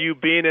remember you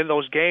being in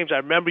those games. I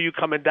remember you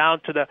coming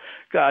down to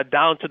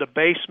the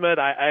basement.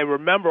 I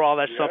remember all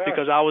that stuff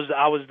because I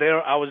was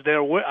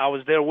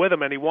there with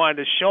him, and he wanted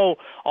to show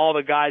all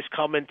the guys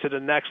coming to the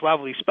next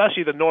level,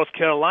 especially the North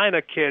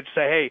Carolina kids.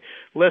 Say, hey,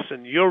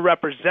 listen, you're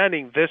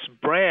representing this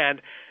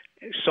brand,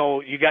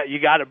 so you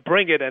got to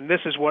bring it. And this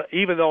is what,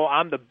 even though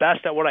I'm the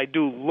best at what I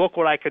do, look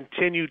what I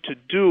continue to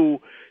do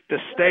to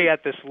stay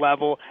at this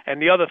level.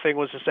 And the other thing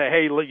was to say,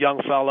 hey,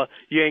 young fella,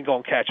 you ain't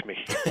gonna catch me.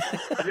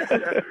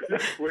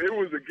 Well, it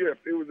was a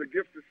gift. It was a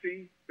gift to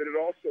see, but it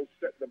also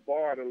set the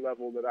bar at a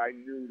level that I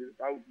knew that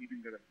if I was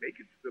even going to make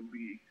it to the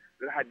league,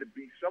 that I had to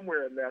be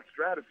somewhere in that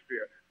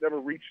stratosphere. Never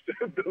reached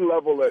the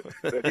level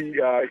that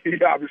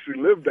he obviously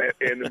lived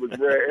in. It was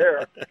rare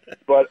air.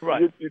 But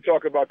you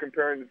talk about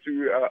comparing the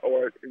two,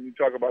 or you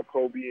talk about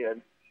Kobe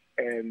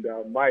and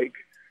Mike.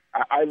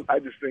 I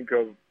just think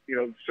of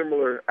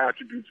similar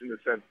attributes in the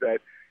sense that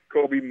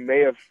Kobe may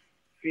have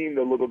seemed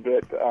a little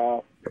bit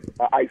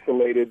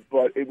isolated,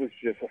 but it was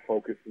just a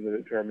focus and a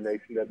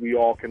determination that we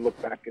all can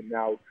look back and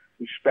now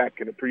respect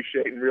and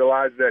appreciate and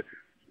realize that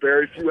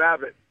very few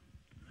have it.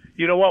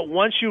 You know what?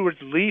 Once you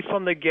leave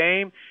from the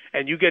game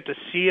and you get to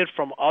see it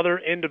from other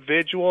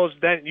individuals,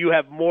 then you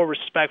have more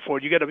respect for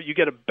it. You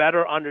get a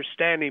better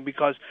understanding,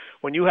 because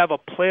when you have a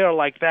player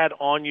like that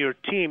on your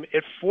team,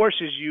 it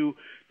forces you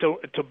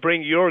to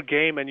bring your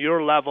game and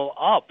your level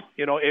up.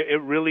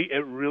 It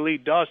really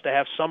does, to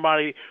have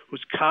somebody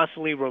who's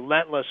constantly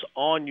relentless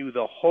on you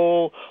the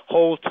whole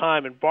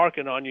time and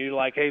barking on you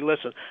like, hey,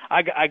 listen,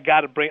 I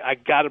got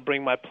to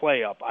bring my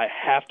play up. I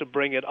have to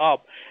bring it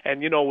up.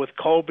 And with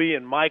Kobe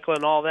and Michael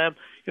and all them,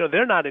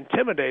 they're not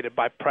intimidated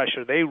by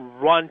pressure. They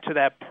run to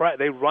that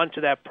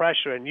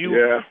pressure, and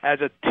you as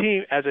a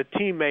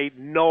teammate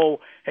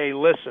know, hey,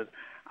 listen,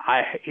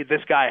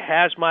 this guy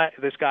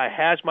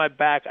has my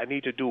back. I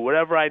need to do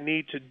whatever I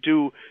need to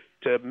do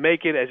to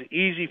make it as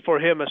easy for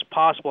him as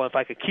possible. If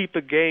I could keep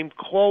the game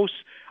close,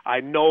 I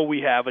know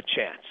we have a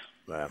chance.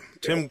 Wow.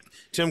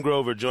 Tim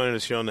Grover joining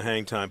us here on the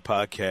Hang Time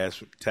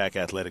podcast with TAC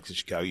Athletics in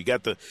Chicago. You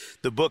got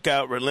the book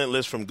out,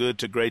 Relentless, From Good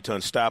to Great to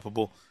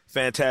Unstoppable.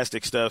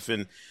 Fantastic stuff.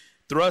 And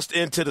thrust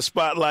into the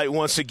spotlight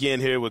once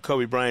again here with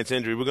Kobe Bryant's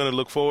injury. We're going to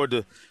look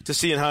forward to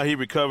seeing how he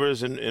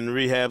recovers and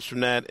rehabs from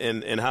that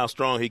and how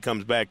strong he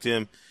comes back to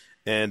him.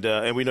 And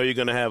we know you're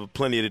going to have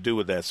plenty to do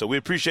with that. So we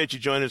appreciate you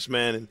joining us,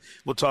 man, and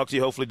we'll talk to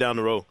you hopefully down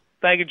the road.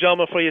 Thank you,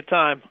 gentlemen, for your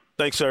time.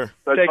 Thanks, sir.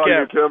 Take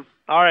care. Tim.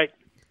 All right.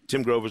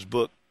 Tim Grover's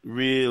book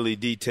really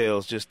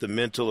details just the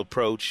mental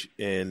approach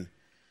and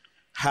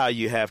how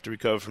you have to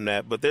recover from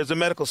that. But there's a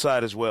medical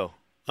side as well.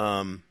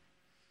 And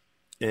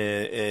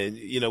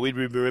we'd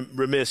be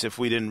remiss if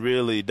we didn't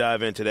really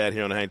dive into that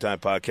here on the Hang Time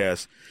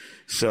Podcast.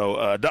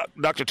 So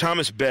Dr.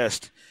 Thomas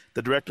Best,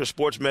 the Director of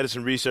Sports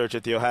Medicine Research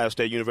at The Ohio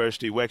State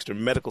University Wexner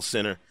Medical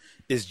Center,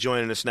 is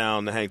joining us now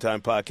on the Hang Time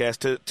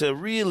Podcast to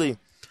really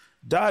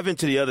dive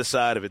into the other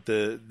side of it,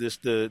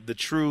 the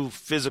true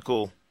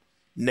physical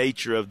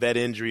nature of that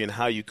injury and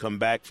how you come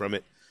back from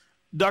it.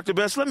 Dr.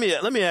 Best, let me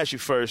ask you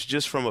first,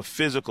 just from a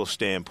physical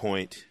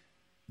standpoint,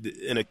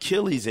 an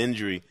Achilles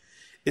injury,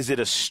 is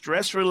it a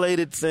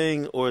stress-related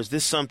thing, or is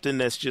this something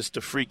that's just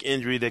a freak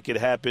injury that could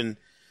happen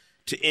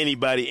to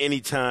anybody,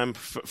 anytime,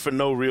 for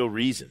no real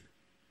reason?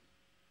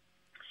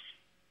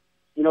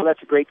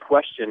 That's a great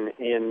question,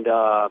 and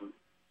I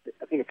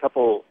think a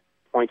couple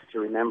points to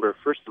remember.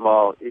 First of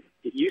all, it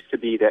used to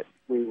be that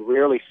we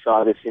rarely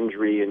saw this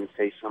injury in,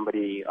 say,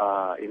 somebody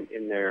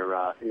in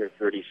their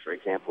 30s, for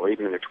example, or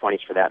even in their 20s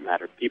for that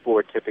matter. People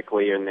were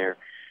typically in their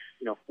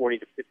 40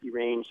 to 50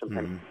 range,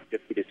 sometimes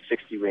 50 to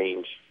 60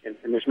 range. And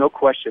there's no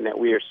question that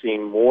we are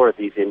seeing more of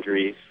these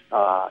injuries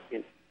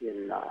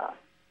in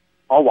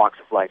all walks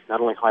of life,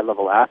 not only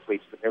high-level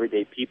athletes, but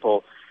everyday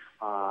people,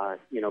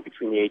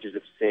 between the ages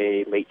of,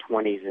 say, late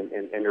 20s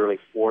and early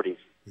 40s.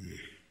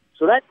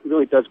 So that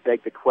really does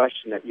beg the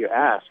question that you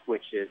ask,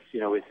 which is,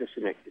 is this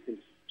an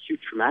acute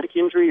traumatic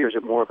injury, or is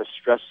it more of a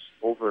stress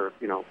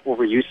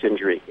overuse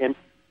injury? And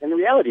the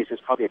reality is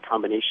it's probably a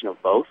combination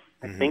of both,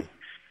 I think.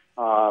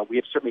 We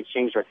have certainly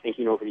changed our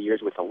thinking over the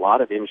years with a lot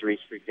of injuries.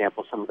 For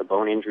example, some of the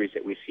bone injuries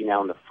that we see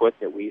now in the foot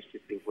that we used to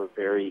think were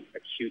very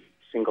acute,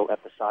 single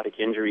episodic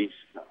injuries.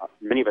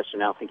 Many of us are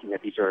now thinking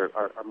that these are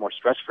more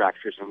stress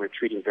fractures, and we're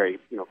treating very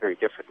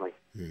differently.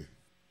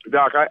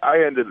 Doc,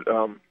 I ended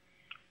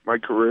my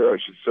career, I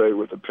should say,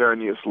 with a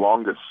peroneus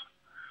longus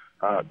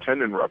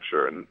tendon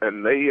rupture,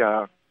 and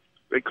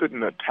they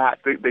couldn't attach.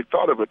 They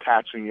thought of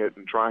attaching it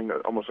and trying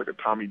almost like a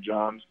Tommy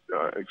John's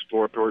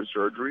exploratory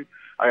surgery.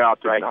 I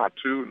opted not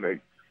to, and they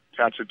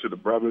attached it to the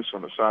brevis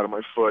on the side of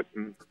my foot.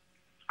 And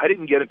I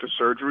didn't get into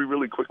surgery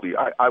really quickly.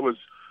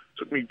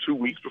 Took me 2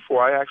 weeks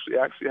before I actually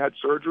had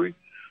surgery.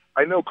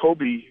 I know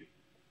Kobe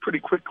pretty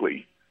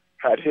quickly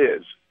had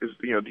his.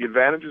 The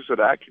advantages of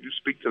that? Can you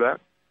speak to that?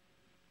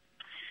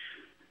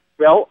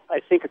 Well,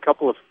 I think a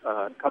couple of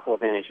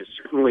advantages.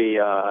 Certainly,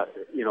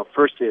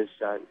 first is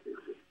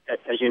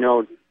as you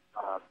know,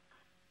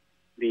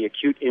 the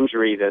acute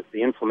injury,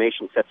 the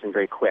inflammation sets in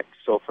very quick.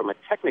 So from a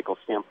technical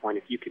standpoint,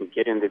 if you can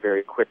get in there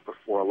very quick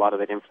before a lot of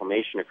that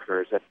inflammation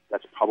occurs,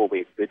 that's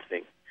probably a good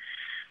thing.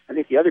 I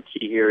think the other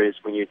key here is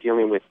when you're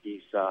dealing with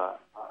these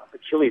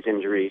Achilles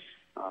injuries,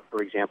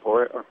 for example,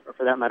 or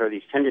for that matter,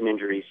 these tendon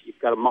injuries, you've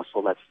got a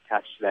muscle that's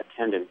attached to that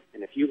tendon.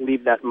 And if you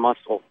leave that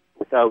muscle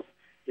without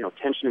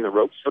tension in the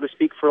ropes, so to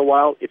speak, for a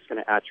while, it's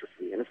going to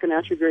atrophy. And it's going to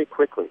atrophy very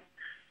quickly.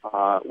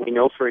 We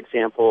know, for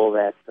example,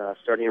 that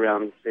starting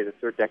around, say, the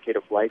third decade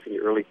of life in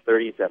your early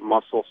 30s, that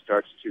muscle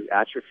starts to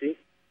atrophy.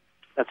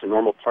 That's a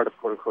normal part of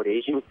quote-unquote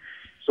aging.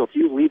 So if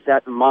you leave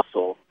that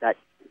muscle, that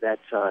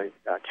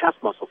calf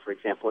muscle, for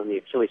example, in the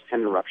Achilles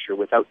tendon rupture,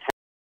 without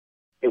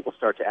tension, it will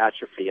start to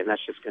atrophy, and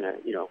that's just going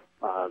to,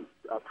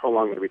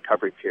 prolong the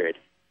recovery period.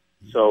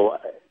 So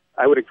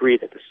I would agree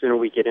that the sooner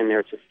we get in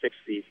there to fix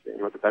these,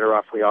 the better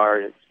off we are,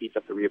 and it speeds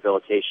up the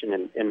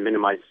rehabilitation and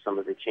minimizes some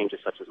of the changes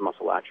such as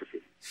muscle atrophy.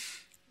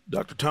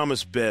 Dr.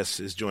 Thomas Best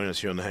is joining us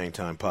here on the Hang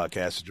Time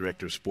Podcast, the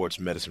Director of Sports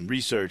Medicine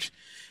Research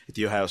at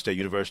The Ohio State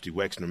University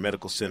Wexner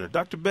Medical Center.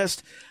 Dr.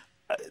 Best,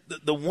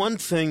 the one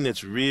thing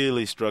that's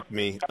really struck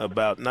me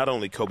about not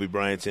only Kobe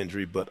Bryant's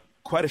injury, but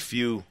quite a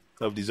few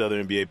of these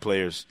other NBA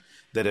players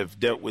that have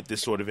dealt with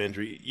this sort of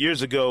injury.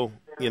 Years ago,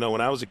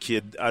 when I was a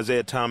kid,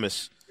 Isaiah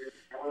Thomas,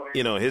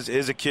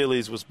 his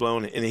Achilles was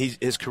blown and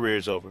his career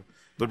is over.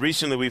 But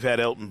recently we've had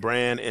Elton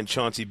Brand and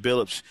Chauncey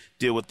Billups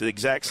deal with the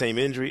exact same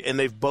injury, and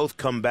they've both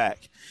come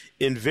back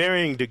in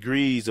varying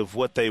degrees of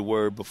what they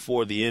were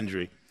before the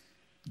injury.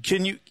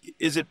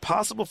 Is it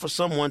possible for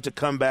someone to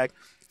come back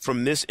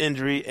from this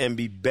injury and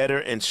be better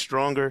and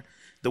stronger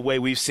the way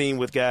we've seen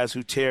with guys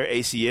who tear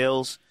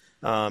ACLs?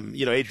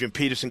 Adrian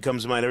Peterson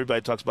comes to mind.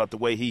 Everybody talks about the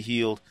way he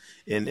healed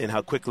and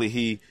how quickly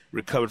he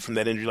recovered from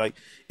that injury.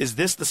 Is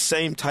this the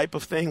same type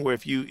of thing where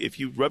if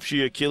you rupture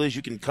your Achilles,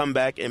 you can come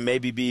back and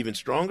maybe be even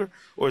stronger,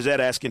 or is that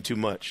asking too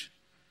much?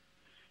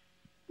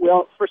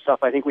 Well, first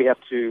off, I think we have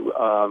to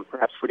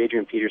perhaps put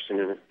Adrian Peterson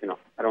in,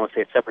 I don't want to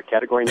say a separate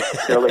category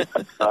necessarily,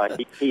 but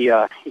he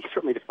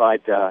certainly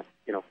defied,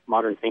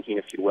 modern thinking,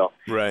 if you will.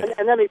 Right.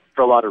 And that may be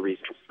for a lot of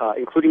reasons,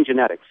 including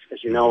genetics.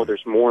 As you know,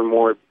 there's more and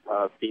more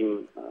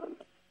being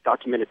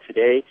documented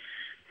today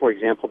For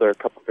example, there are a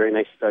couple of very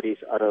nice studies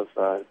out of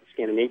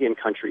Scandinavian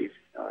countries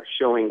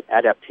showing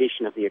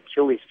adaptation of the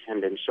Achilles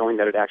tendon, showing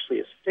that it actually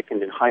is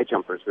thickened in high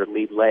jumpers, their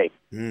lead leg.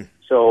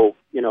 So,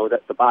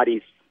 that the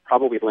body's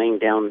probably laying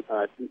down,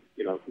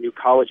 new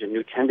collagen,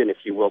 new tendon, if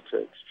you will,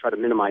 to try to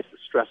minimize the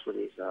stress when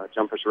these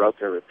jumpers are out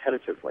there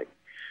repetitively.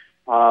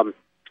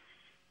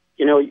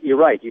 You're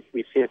right.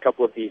 We've seen a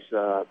couple of these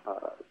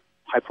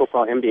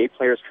high-profile NBA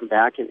players come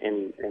back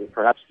and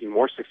perhaps be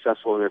more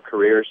successful in their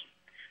careers.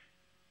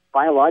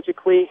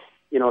 Biologically,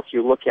 if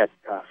you look at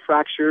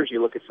fractures,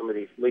 you look at some of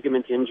these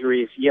ligament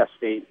injuries, yes,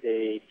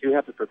 they do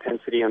have the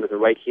propensity under the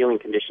right healing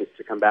conditions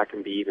to come back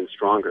and be even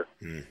stronger.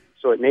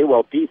 So it may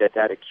well be that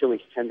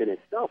Achilles tendon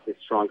itself is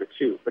stronger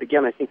too. But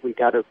again, I think we've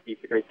got to be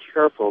very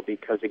careful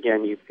because,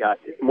 again, you've got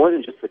more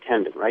than just the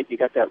tendon, right? You've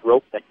got that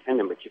rope, that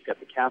tendon, but you've got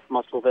the calf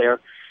muscle there.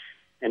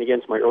 And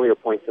again, to my earlier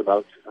points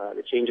about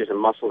the changes in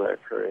muscle that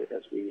occur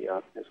as we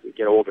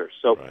get older.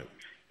 So,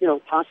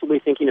 possibly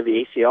thinking of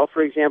the ACL,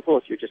 for example,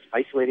 if you're just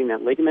isolating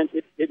that ligament,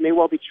 it may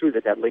well be true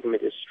that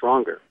ligament is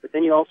stronger. But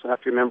then you also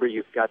have to remember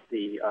you've got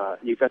the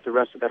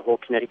rest of that whole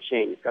kinetic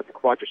chain. You've got the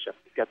quadricep,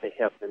 you've got the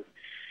hip, and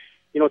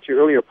to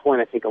your earlier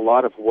point, I think a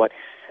lot of what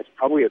has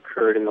probably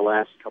occurred in the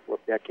last couple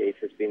of decades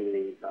has been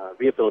the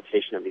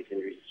rehabilitation of these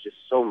injuries. It's just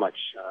so much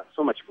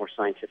more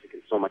scientific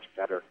and so much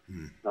better.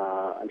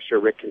 I'm sure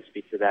Rick can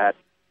speak to that,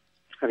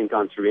 having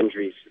gone through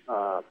injuries,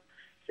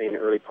 say in the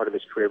early part of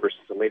his career versus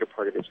the later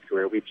part of his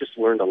career. We've just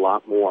learned a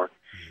lot more.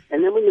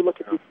 And then when you look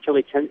at the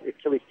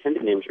Achilles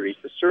tendon injuries,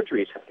 the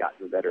surgeries have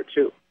gotten better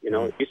too.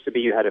 It used to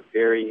be you had an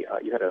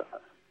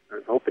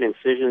open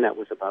incision that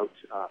was about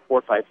 4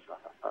 or 5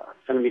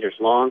 centimeters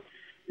long.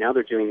 Now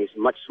they're doing these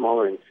much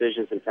smaller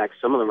incisions. In fact,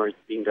 some of them are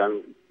being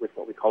done with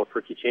what we call a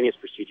percutaneous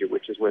procedure,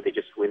 which is where they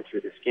just go in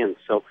through the skin.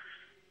 So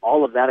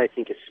all of that, I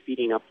think, is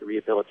speeding up the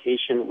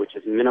rehabilitation, which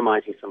is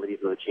minimizing some of these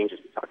other changes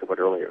we talked about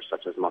earlier,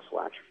 such as muscle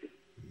atrophy.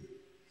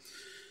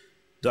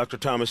 Dr.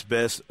 Thomas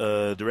Best,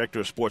 Director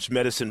of Sports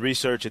Medicine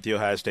Research at The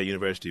Ohio State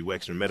University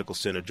Wexner Medical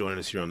Center, joining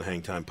us here on the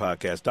Hang Time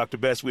Podcast. Dr.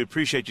 Best, we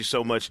appreciate you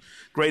so much.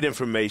 Great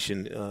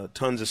information,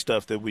 tons of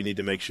stuff that we need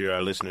to make sure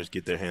our listeners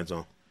get their hands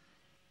on.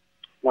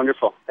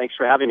 Wonderful. Thanks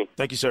for having me.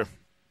 Thank you, sir.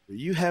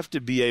 You have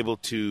to be able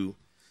to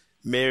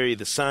marry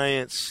the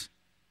science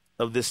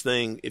of this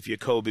thing if you're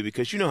Kobe,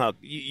 because you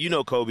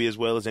know Kobe as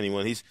well as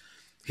anyone.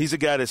 He's a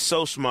guy that's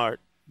so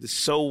smart, that's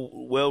so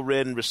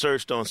well-read and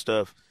researched on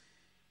stuff.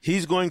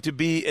 He's going to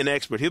be an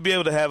expert. He'll be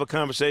able to have a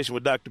conversation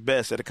with Dr.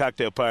 Best at a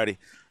cocktail party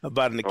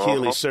about an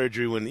Achilles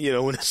surgery when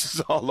this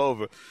is all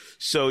over.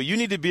 So you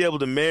need to be able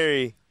to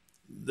marry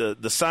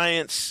the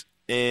science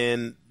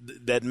and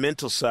that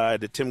mental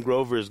side that Tim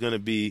Grover is going to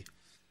be,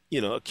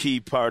 a key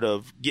part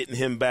of getting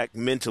him back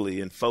mentally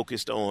and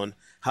focused on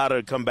how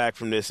to come back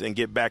from this and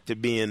get back to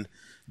being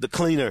the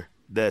cleaner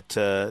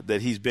that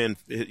he's been,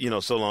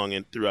 so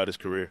long throughout his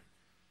career.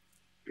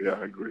 Yeah,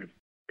 I agree.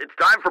 It's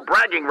time for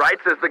bragging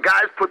rights as the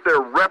guys put their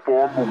rep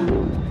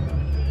on.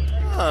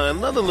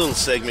 Another little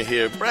segment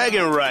here,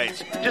 bragging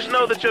rights. Just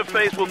know that your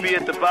face will be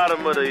at the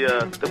bottom of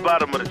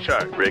the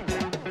chart, Rick.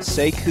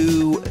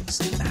 Sekou,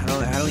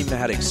 I don't even know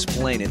how to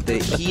explain it.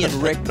 He and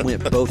Rick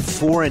went both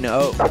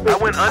 4-0. I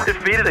went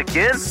undefeated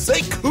again.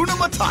 Sekou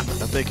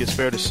Matata. I think it's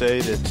fair to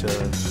say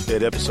that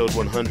at episode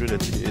 100,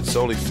 it's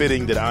only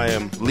fitting that I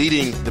am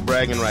leading the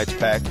bragging rights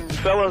pack.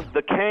 Fellas,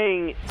 the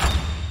king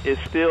is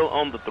still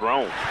on the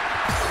throne.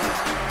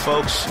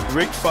 Folks,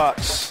 Rick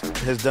Fox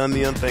has done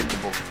the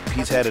unthinkable.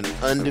 He's had an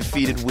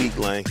undefeated week,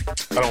 Lang.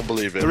 I don't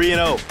believe it.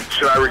 3-0.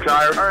 Should I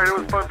retire? All right, it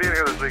was fun being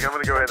here this week. I'm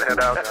going to go ahead and head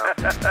out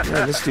now.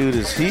 Yeah, this dude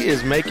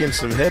is making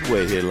some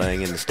headway here,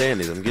 Lang, in the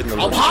standings. I'm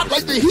hot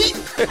like the Heat.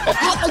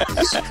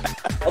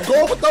 I'm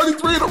going for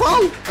 33 in a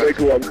row. Hey,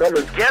 cool, I'm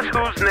coming. Guess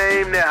whose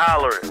name they're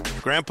hollering?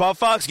 Grandpa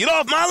Fox, get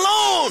off my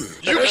lawn!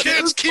 You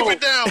kids keep it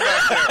down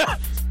back there.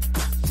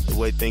 The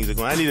way things are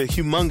going. I need a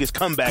humongous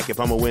comeback if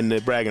I'm going to win the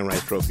bragging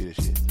rights trophy this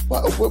year.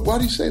 Why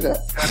do you say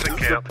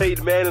that?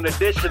 Paid man in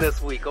addition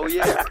this week. Oh,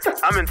 yeah.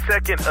 I'm in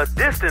a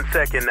distant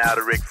second now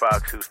to Rick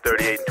Fox, who's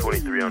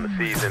 38-23 on the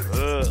season.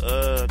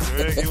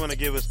 Greg, you want to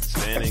give us the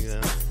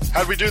standings?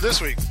 How'd we do this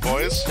week,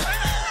 boys?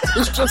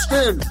 It's just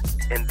in.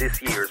 And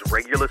this year's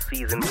regular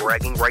season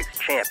bragging rights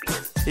champion.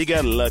 He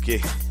got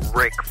lucky.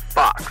 Rick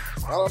Fox.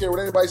 I don't care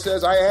what anybody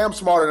says. I am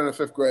smarter than a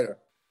fifth grader.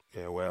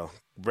 Yeah, well,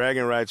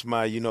 bragging rights,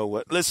 you know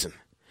what? Listen.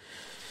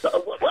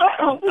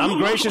 I'm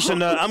gracious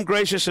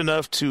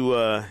enough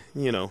to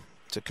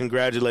to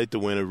congratulate the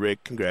winner,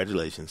 Rick.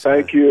 Congratulations.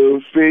 Thank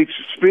you. Speech,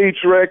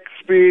 Rick.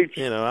 Speech.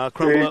 I'll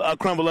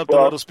crumble up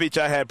the little speech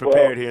I had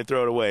prepared here and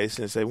throw it away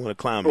since they want to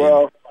clown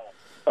me.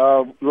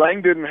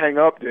 Lang didn't hang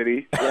up, did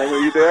he? Lang, are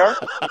you there?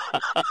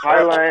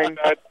 Hi, Lang.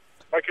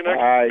 My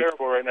connection's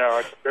terrible right now.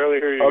 I can barely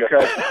hear you.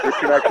 Okay, your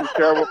connection's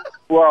terrible.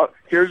 Well,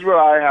 here's what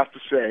I have to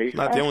say.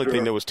 Not the only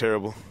thing that was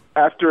terrible.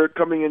 After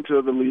coming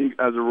into the league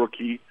as a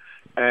rookie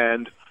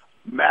and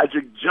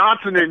Magic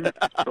Johnson in the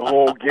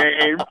whole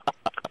game,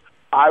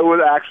 I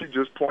would actually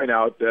just point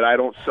out that I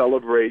don't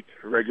celebrate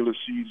regular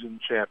season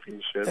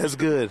championships. That's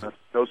good. There's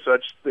no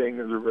such thing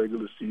as a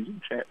regular season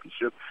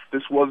championship.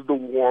 This was the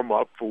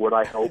warm-up for what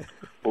I hope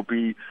will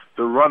be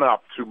the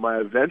run-up to my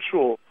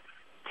eventual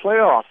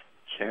playoff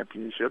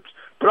championships.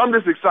 But I'm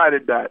just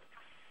excited that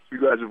you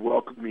guys have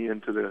welcomed me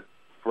into the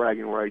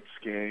bragging rights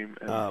game.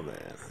 And, oh,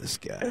 man, this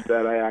guy. And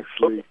that I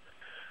actually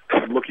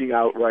am looking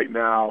out right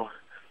now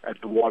at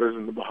the waters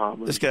in the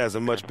Bahamas. This guy's a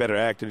much better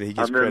actor than he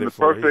gets credit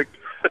for.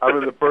 I'm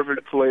in the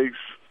perfect place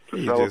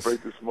to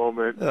celebrate this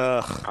moment.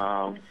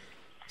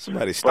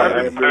 Somebody start.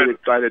 But I'm really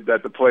excited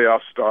that the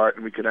playoffs start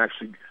and we can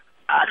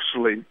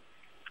actually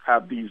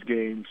have these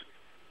games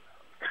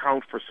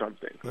count for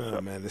something.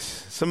 Oh man,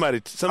 somebody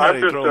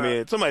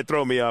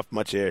throw me off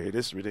my chair here.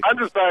 This is ridiculous. I'm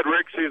just glad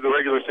Rick sees the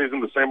regular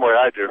season the same way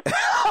I do.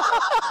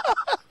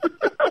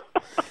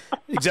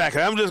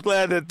 Exactly. I'm just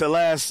glad that the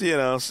last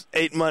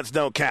 8 months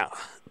don't count.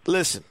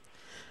 Listen,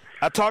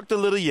 I talked to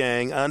Little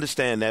Yang. I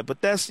understand that,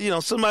 but that's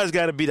somebody's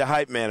got to be the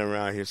hype man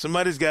around here.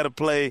 Somebody's got to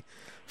play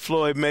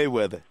Floyd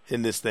Mayweather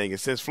in this thing. And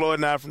since Floyd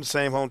and I are from the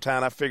same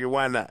hometown, I figured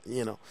why not?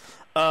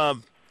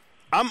 I'm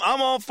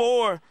all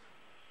for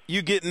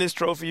you getting this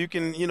trophy. You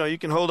can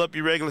hold up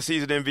your regular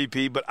season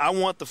MVP, but I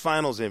want the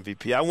finals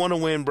MVP. I want to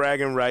win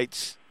bragging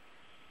rights.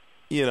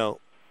 In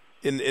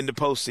the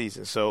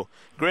postseason. So,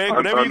 Greg,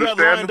 whatever you got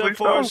lined up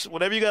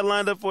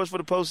for us for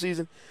the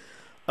postseason.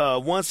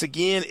 Once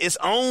again, it's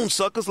on,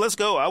 suckers. Let's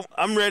go.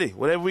 I'm ready.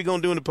 Whatever we're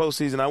going to do in the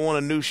postseason, I want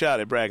a new shot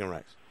at bragging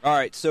rights. All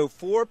right, so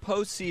for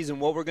postseason,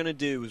 what we're going to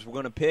do is we're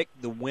going to pick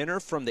the winner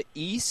from the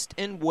East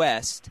and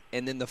West,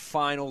 and then the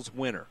finals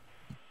winner.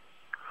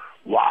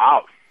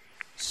 Wow.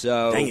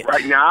 So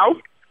right now?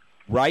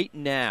 Right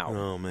now.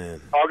 Oh,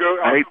 man. I'll go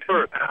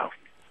first.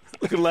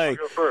 Look at Lang. I'll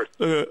go first.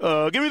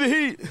 Give me the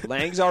heat.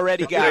 Lang's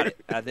already got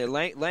it.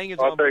 Lang is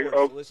on board,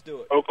 so let's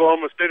do it.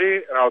 Oklahoma City,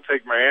 and I'll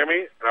take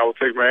Miami, and I will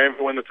take Miami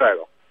to win the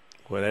title.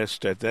 Well, that's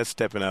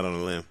stepping out on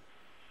a limb.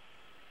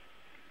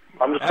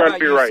 I'm just trying to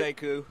be right.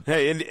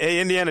 Hey,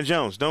 Indiana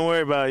Jones, don't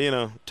worry about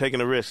taking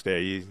a risk there.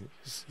 I'm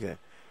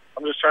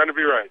just trying to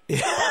be right.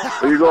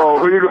 Who you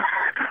going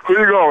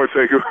with,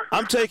 Sekou?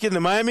 I'm taking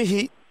the Miami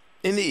Heat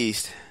in the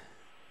East,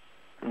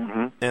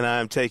 and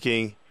I'm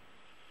taking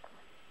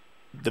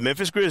the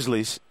Memphis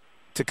Grizzlies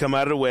to come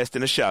out of the West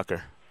in a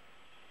shocker,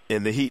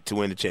 and the Heat to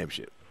win the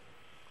championship.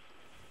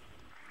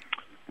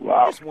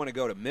 Wow. I just want to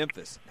go to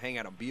Memphis and hang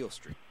out on Beale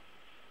Street.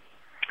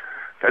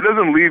 That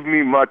doesn't leave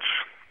me much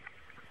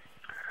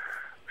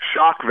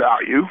shock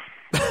value.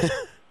 But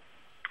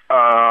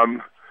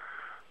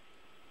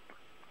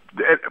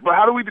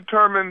how do we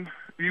determine?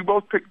 You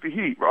both picked the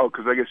Heat, oh,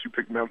 because I guess you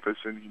picked Memphis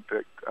and he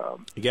picked.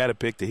 You got to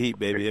pick the Heat,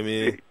 baby. I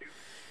mean,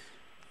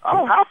 I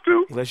don't have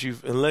to. Unless you're.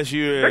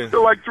 They're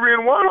still like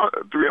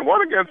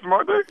 3-1 against them,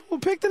 aren't they? Well,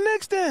 pick the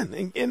Knicks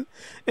then, and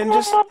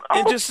just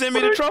send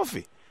me the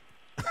trophy.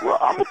 Well,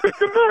 I'm gonna pick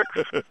the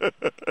Knicks.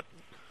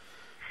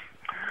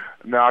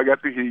 No, I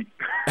got the Heat.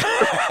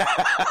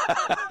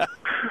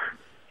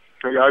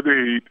 I got the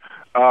Heat,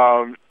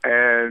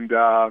 and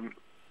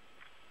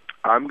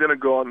I'm gonna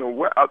go on the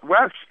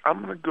West.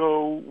 I'm gonna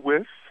go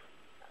with.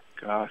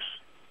 Gosh,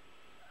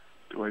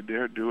 do I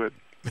dare do it?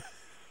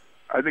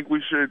 I think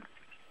we should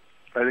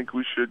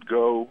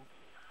go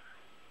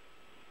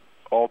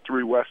all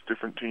three West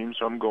different teams.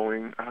 So I'm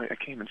going. I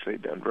can't even say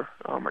Denver.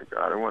 Oh my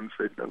God, I want to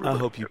say Denver. I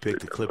hope you pick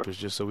the Clippers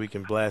just so we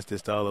can blast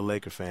this to all the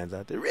Laker fans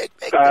out there. Rick,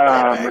 pick the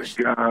Clippers.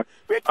 My God.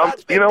 Rick,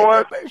 you know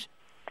what? Clippers.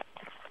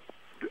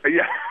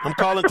 Yeah. I'm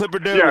calling Clipper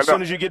Denver as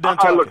soon as you get done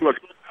talking.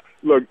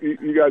 Look.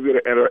 You guys got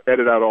to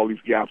edit out all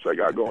these gaps I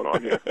got going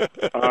on here.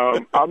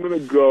 I'm going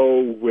to go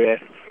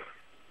with.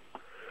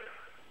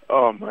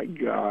 Oh my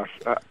gosh.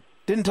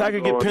 Didn't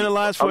Tiger get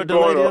penalized for a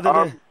delay the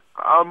other day?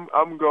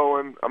 I'm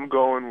going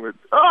with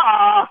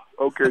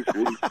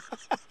OKC.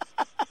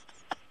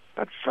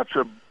 That's such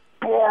a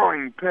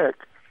boring pick.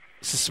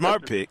 It's a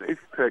smart pick. Safe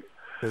pick.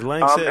 As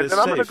Lang said, and it's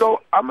then safe.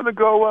 I'm gonna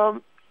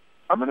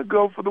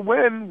go for the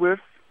win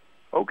with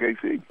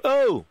OKC.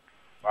 Oh.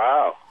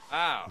 Wow.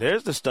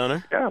 There's the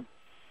stunner. Yeah.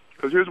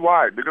 Because here's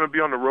why. They're going to be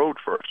on the road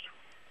first.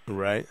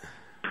 Right.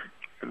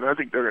 And I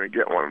think they're going to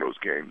get one of those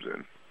games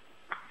in.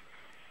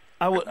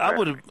 I would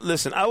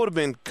have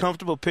been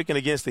comfortable picking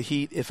against the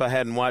Heat if I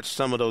hadn't watched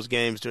some of those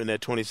games during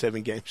that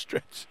 27-game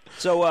stretch.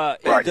 So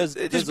does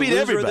the loser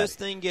everybody. of this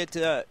thing get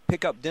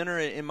pick up dinner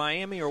in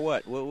Miami or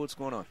what? What's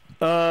going on?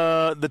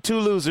 The two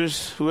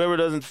losers, whoever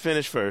doesn't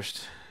finish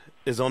first,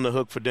 is on the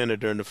hook for dinner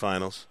during the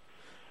finals.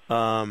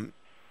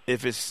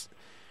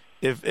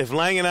 If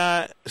Lang and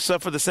I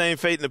suffer the same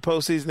fate in the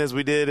postseason as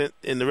we did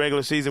in the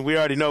regular season, we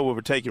already know what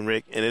we're taking,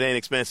 Rick, and it ain't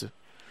expensive.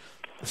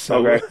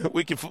 So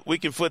we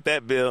can foot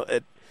that bill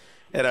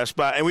at our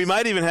spot, and we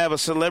might even have a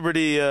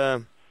celebrity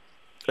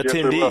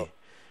attendee.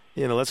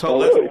 Let's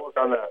hope. Let's work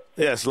on that.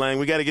 Yes, Lang,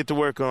 we got to get to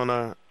work on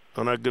our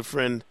good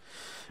friend,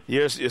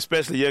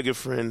 especially your good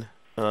friend,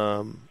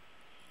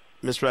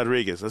 Miss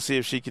Rodriguez. Let's see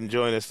if she can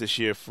join us this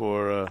year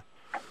for a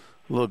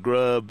little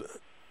grub.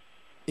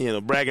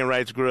 Bragging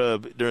rights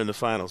grub during the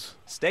finals.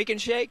 Steak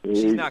and Shake?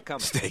 She's not coming.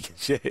 Steak and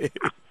Shake.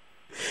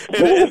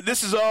 And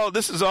this is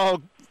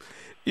all,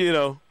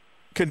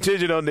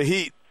 contingent on the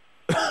Heat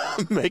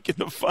making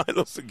the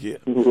finals again.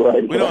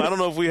 Right. I don't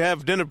know if we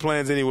have dinner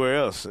plans anywhere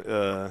else.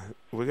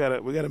 We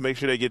gotta make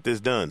sure they get this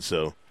done.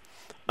 So,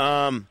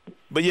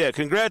 but yeah,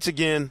 congrats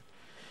again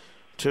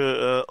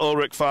to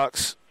Ulrich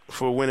Fox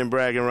for winning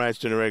bragging rights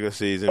during the regular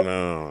season.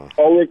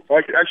 Ulrich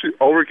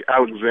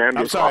Alexander.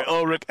 I'm sorry,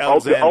 Ulrich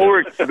Alexander.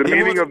 Ulrich. The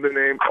meaning of the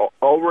name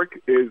Ulrich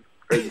is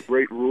a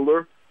great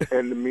ruler,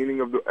 and the meaning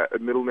of the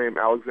middle name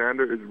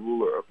Alexander is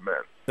ruler of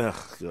men.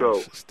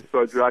 So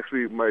it's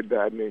actually my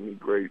dad named me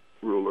Great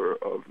Ruler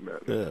of Men.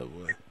 Oh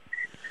boy!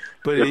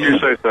 But if you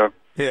say so.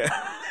 Yeah.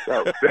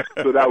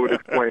 So that would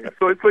explain.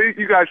 So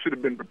you guys should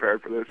have been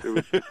prepared for this. It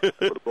was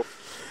inevitable.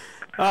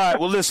 All right.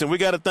 Well, listen, we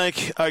got to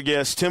thank our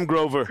guests, Tim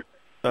Grover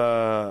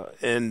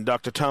and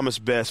Dr. Thomas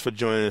Best, for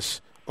joining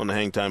us on the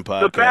Hang Time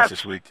podcast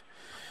this week.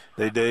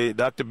 They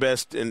Dr.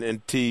 Best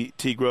and T.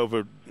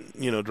 Grover,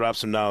 dropped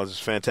some knowledge. It's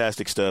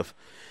fantastic stuff.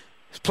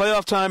 It's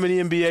playoff time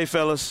in the NBA,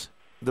 fellas.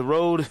 The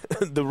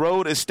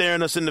road is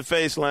staring us in the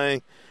face,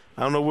 Lang.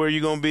 I don't know where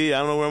you're going to be. I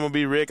don't know where I'm going to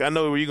be, Rick. I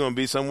know where you're going to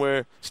be,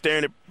 somewhere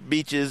staring at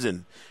beaches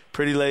and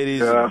pretty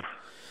ladies and,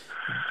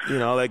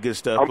 all that good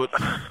stuff. But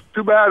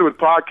too bad with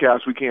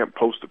podcasts we can't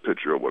post a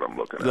picture of what I'm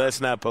looking at.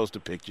 Let's not post a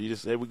picture. You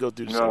just say we go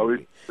through the No,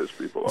 we piss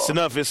people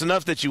off. It's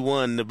enough that you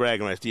won the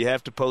bragging rights. Do you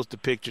have to post a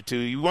picture,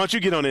 too? Why don't you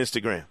get on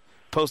Instagram?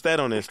 Post that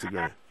on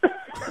Instagram.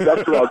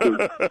 That's what I'll do.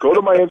 Go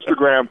to my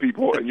Instagram,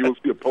 people, and you will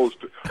see a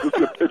poster. You'll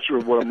see a picture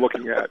of what I'm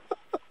looking at.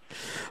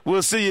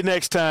 We'll see you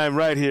next time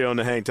right here on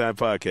the Hang Time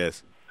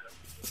Podcast.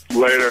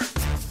 Later.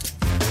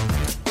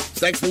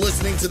 Thanks for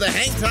listening to the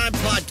Hang Time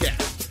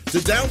Podcast. To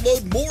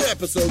download more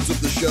episodes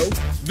of the show,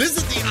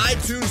 visit the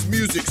iTunes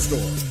Music Store.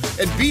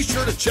 And be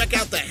sure to check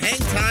out the Hang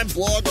Time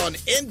blog on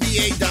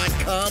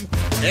NBA.com.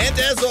 And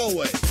as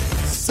always,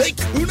 say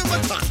Kuna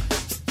Matata.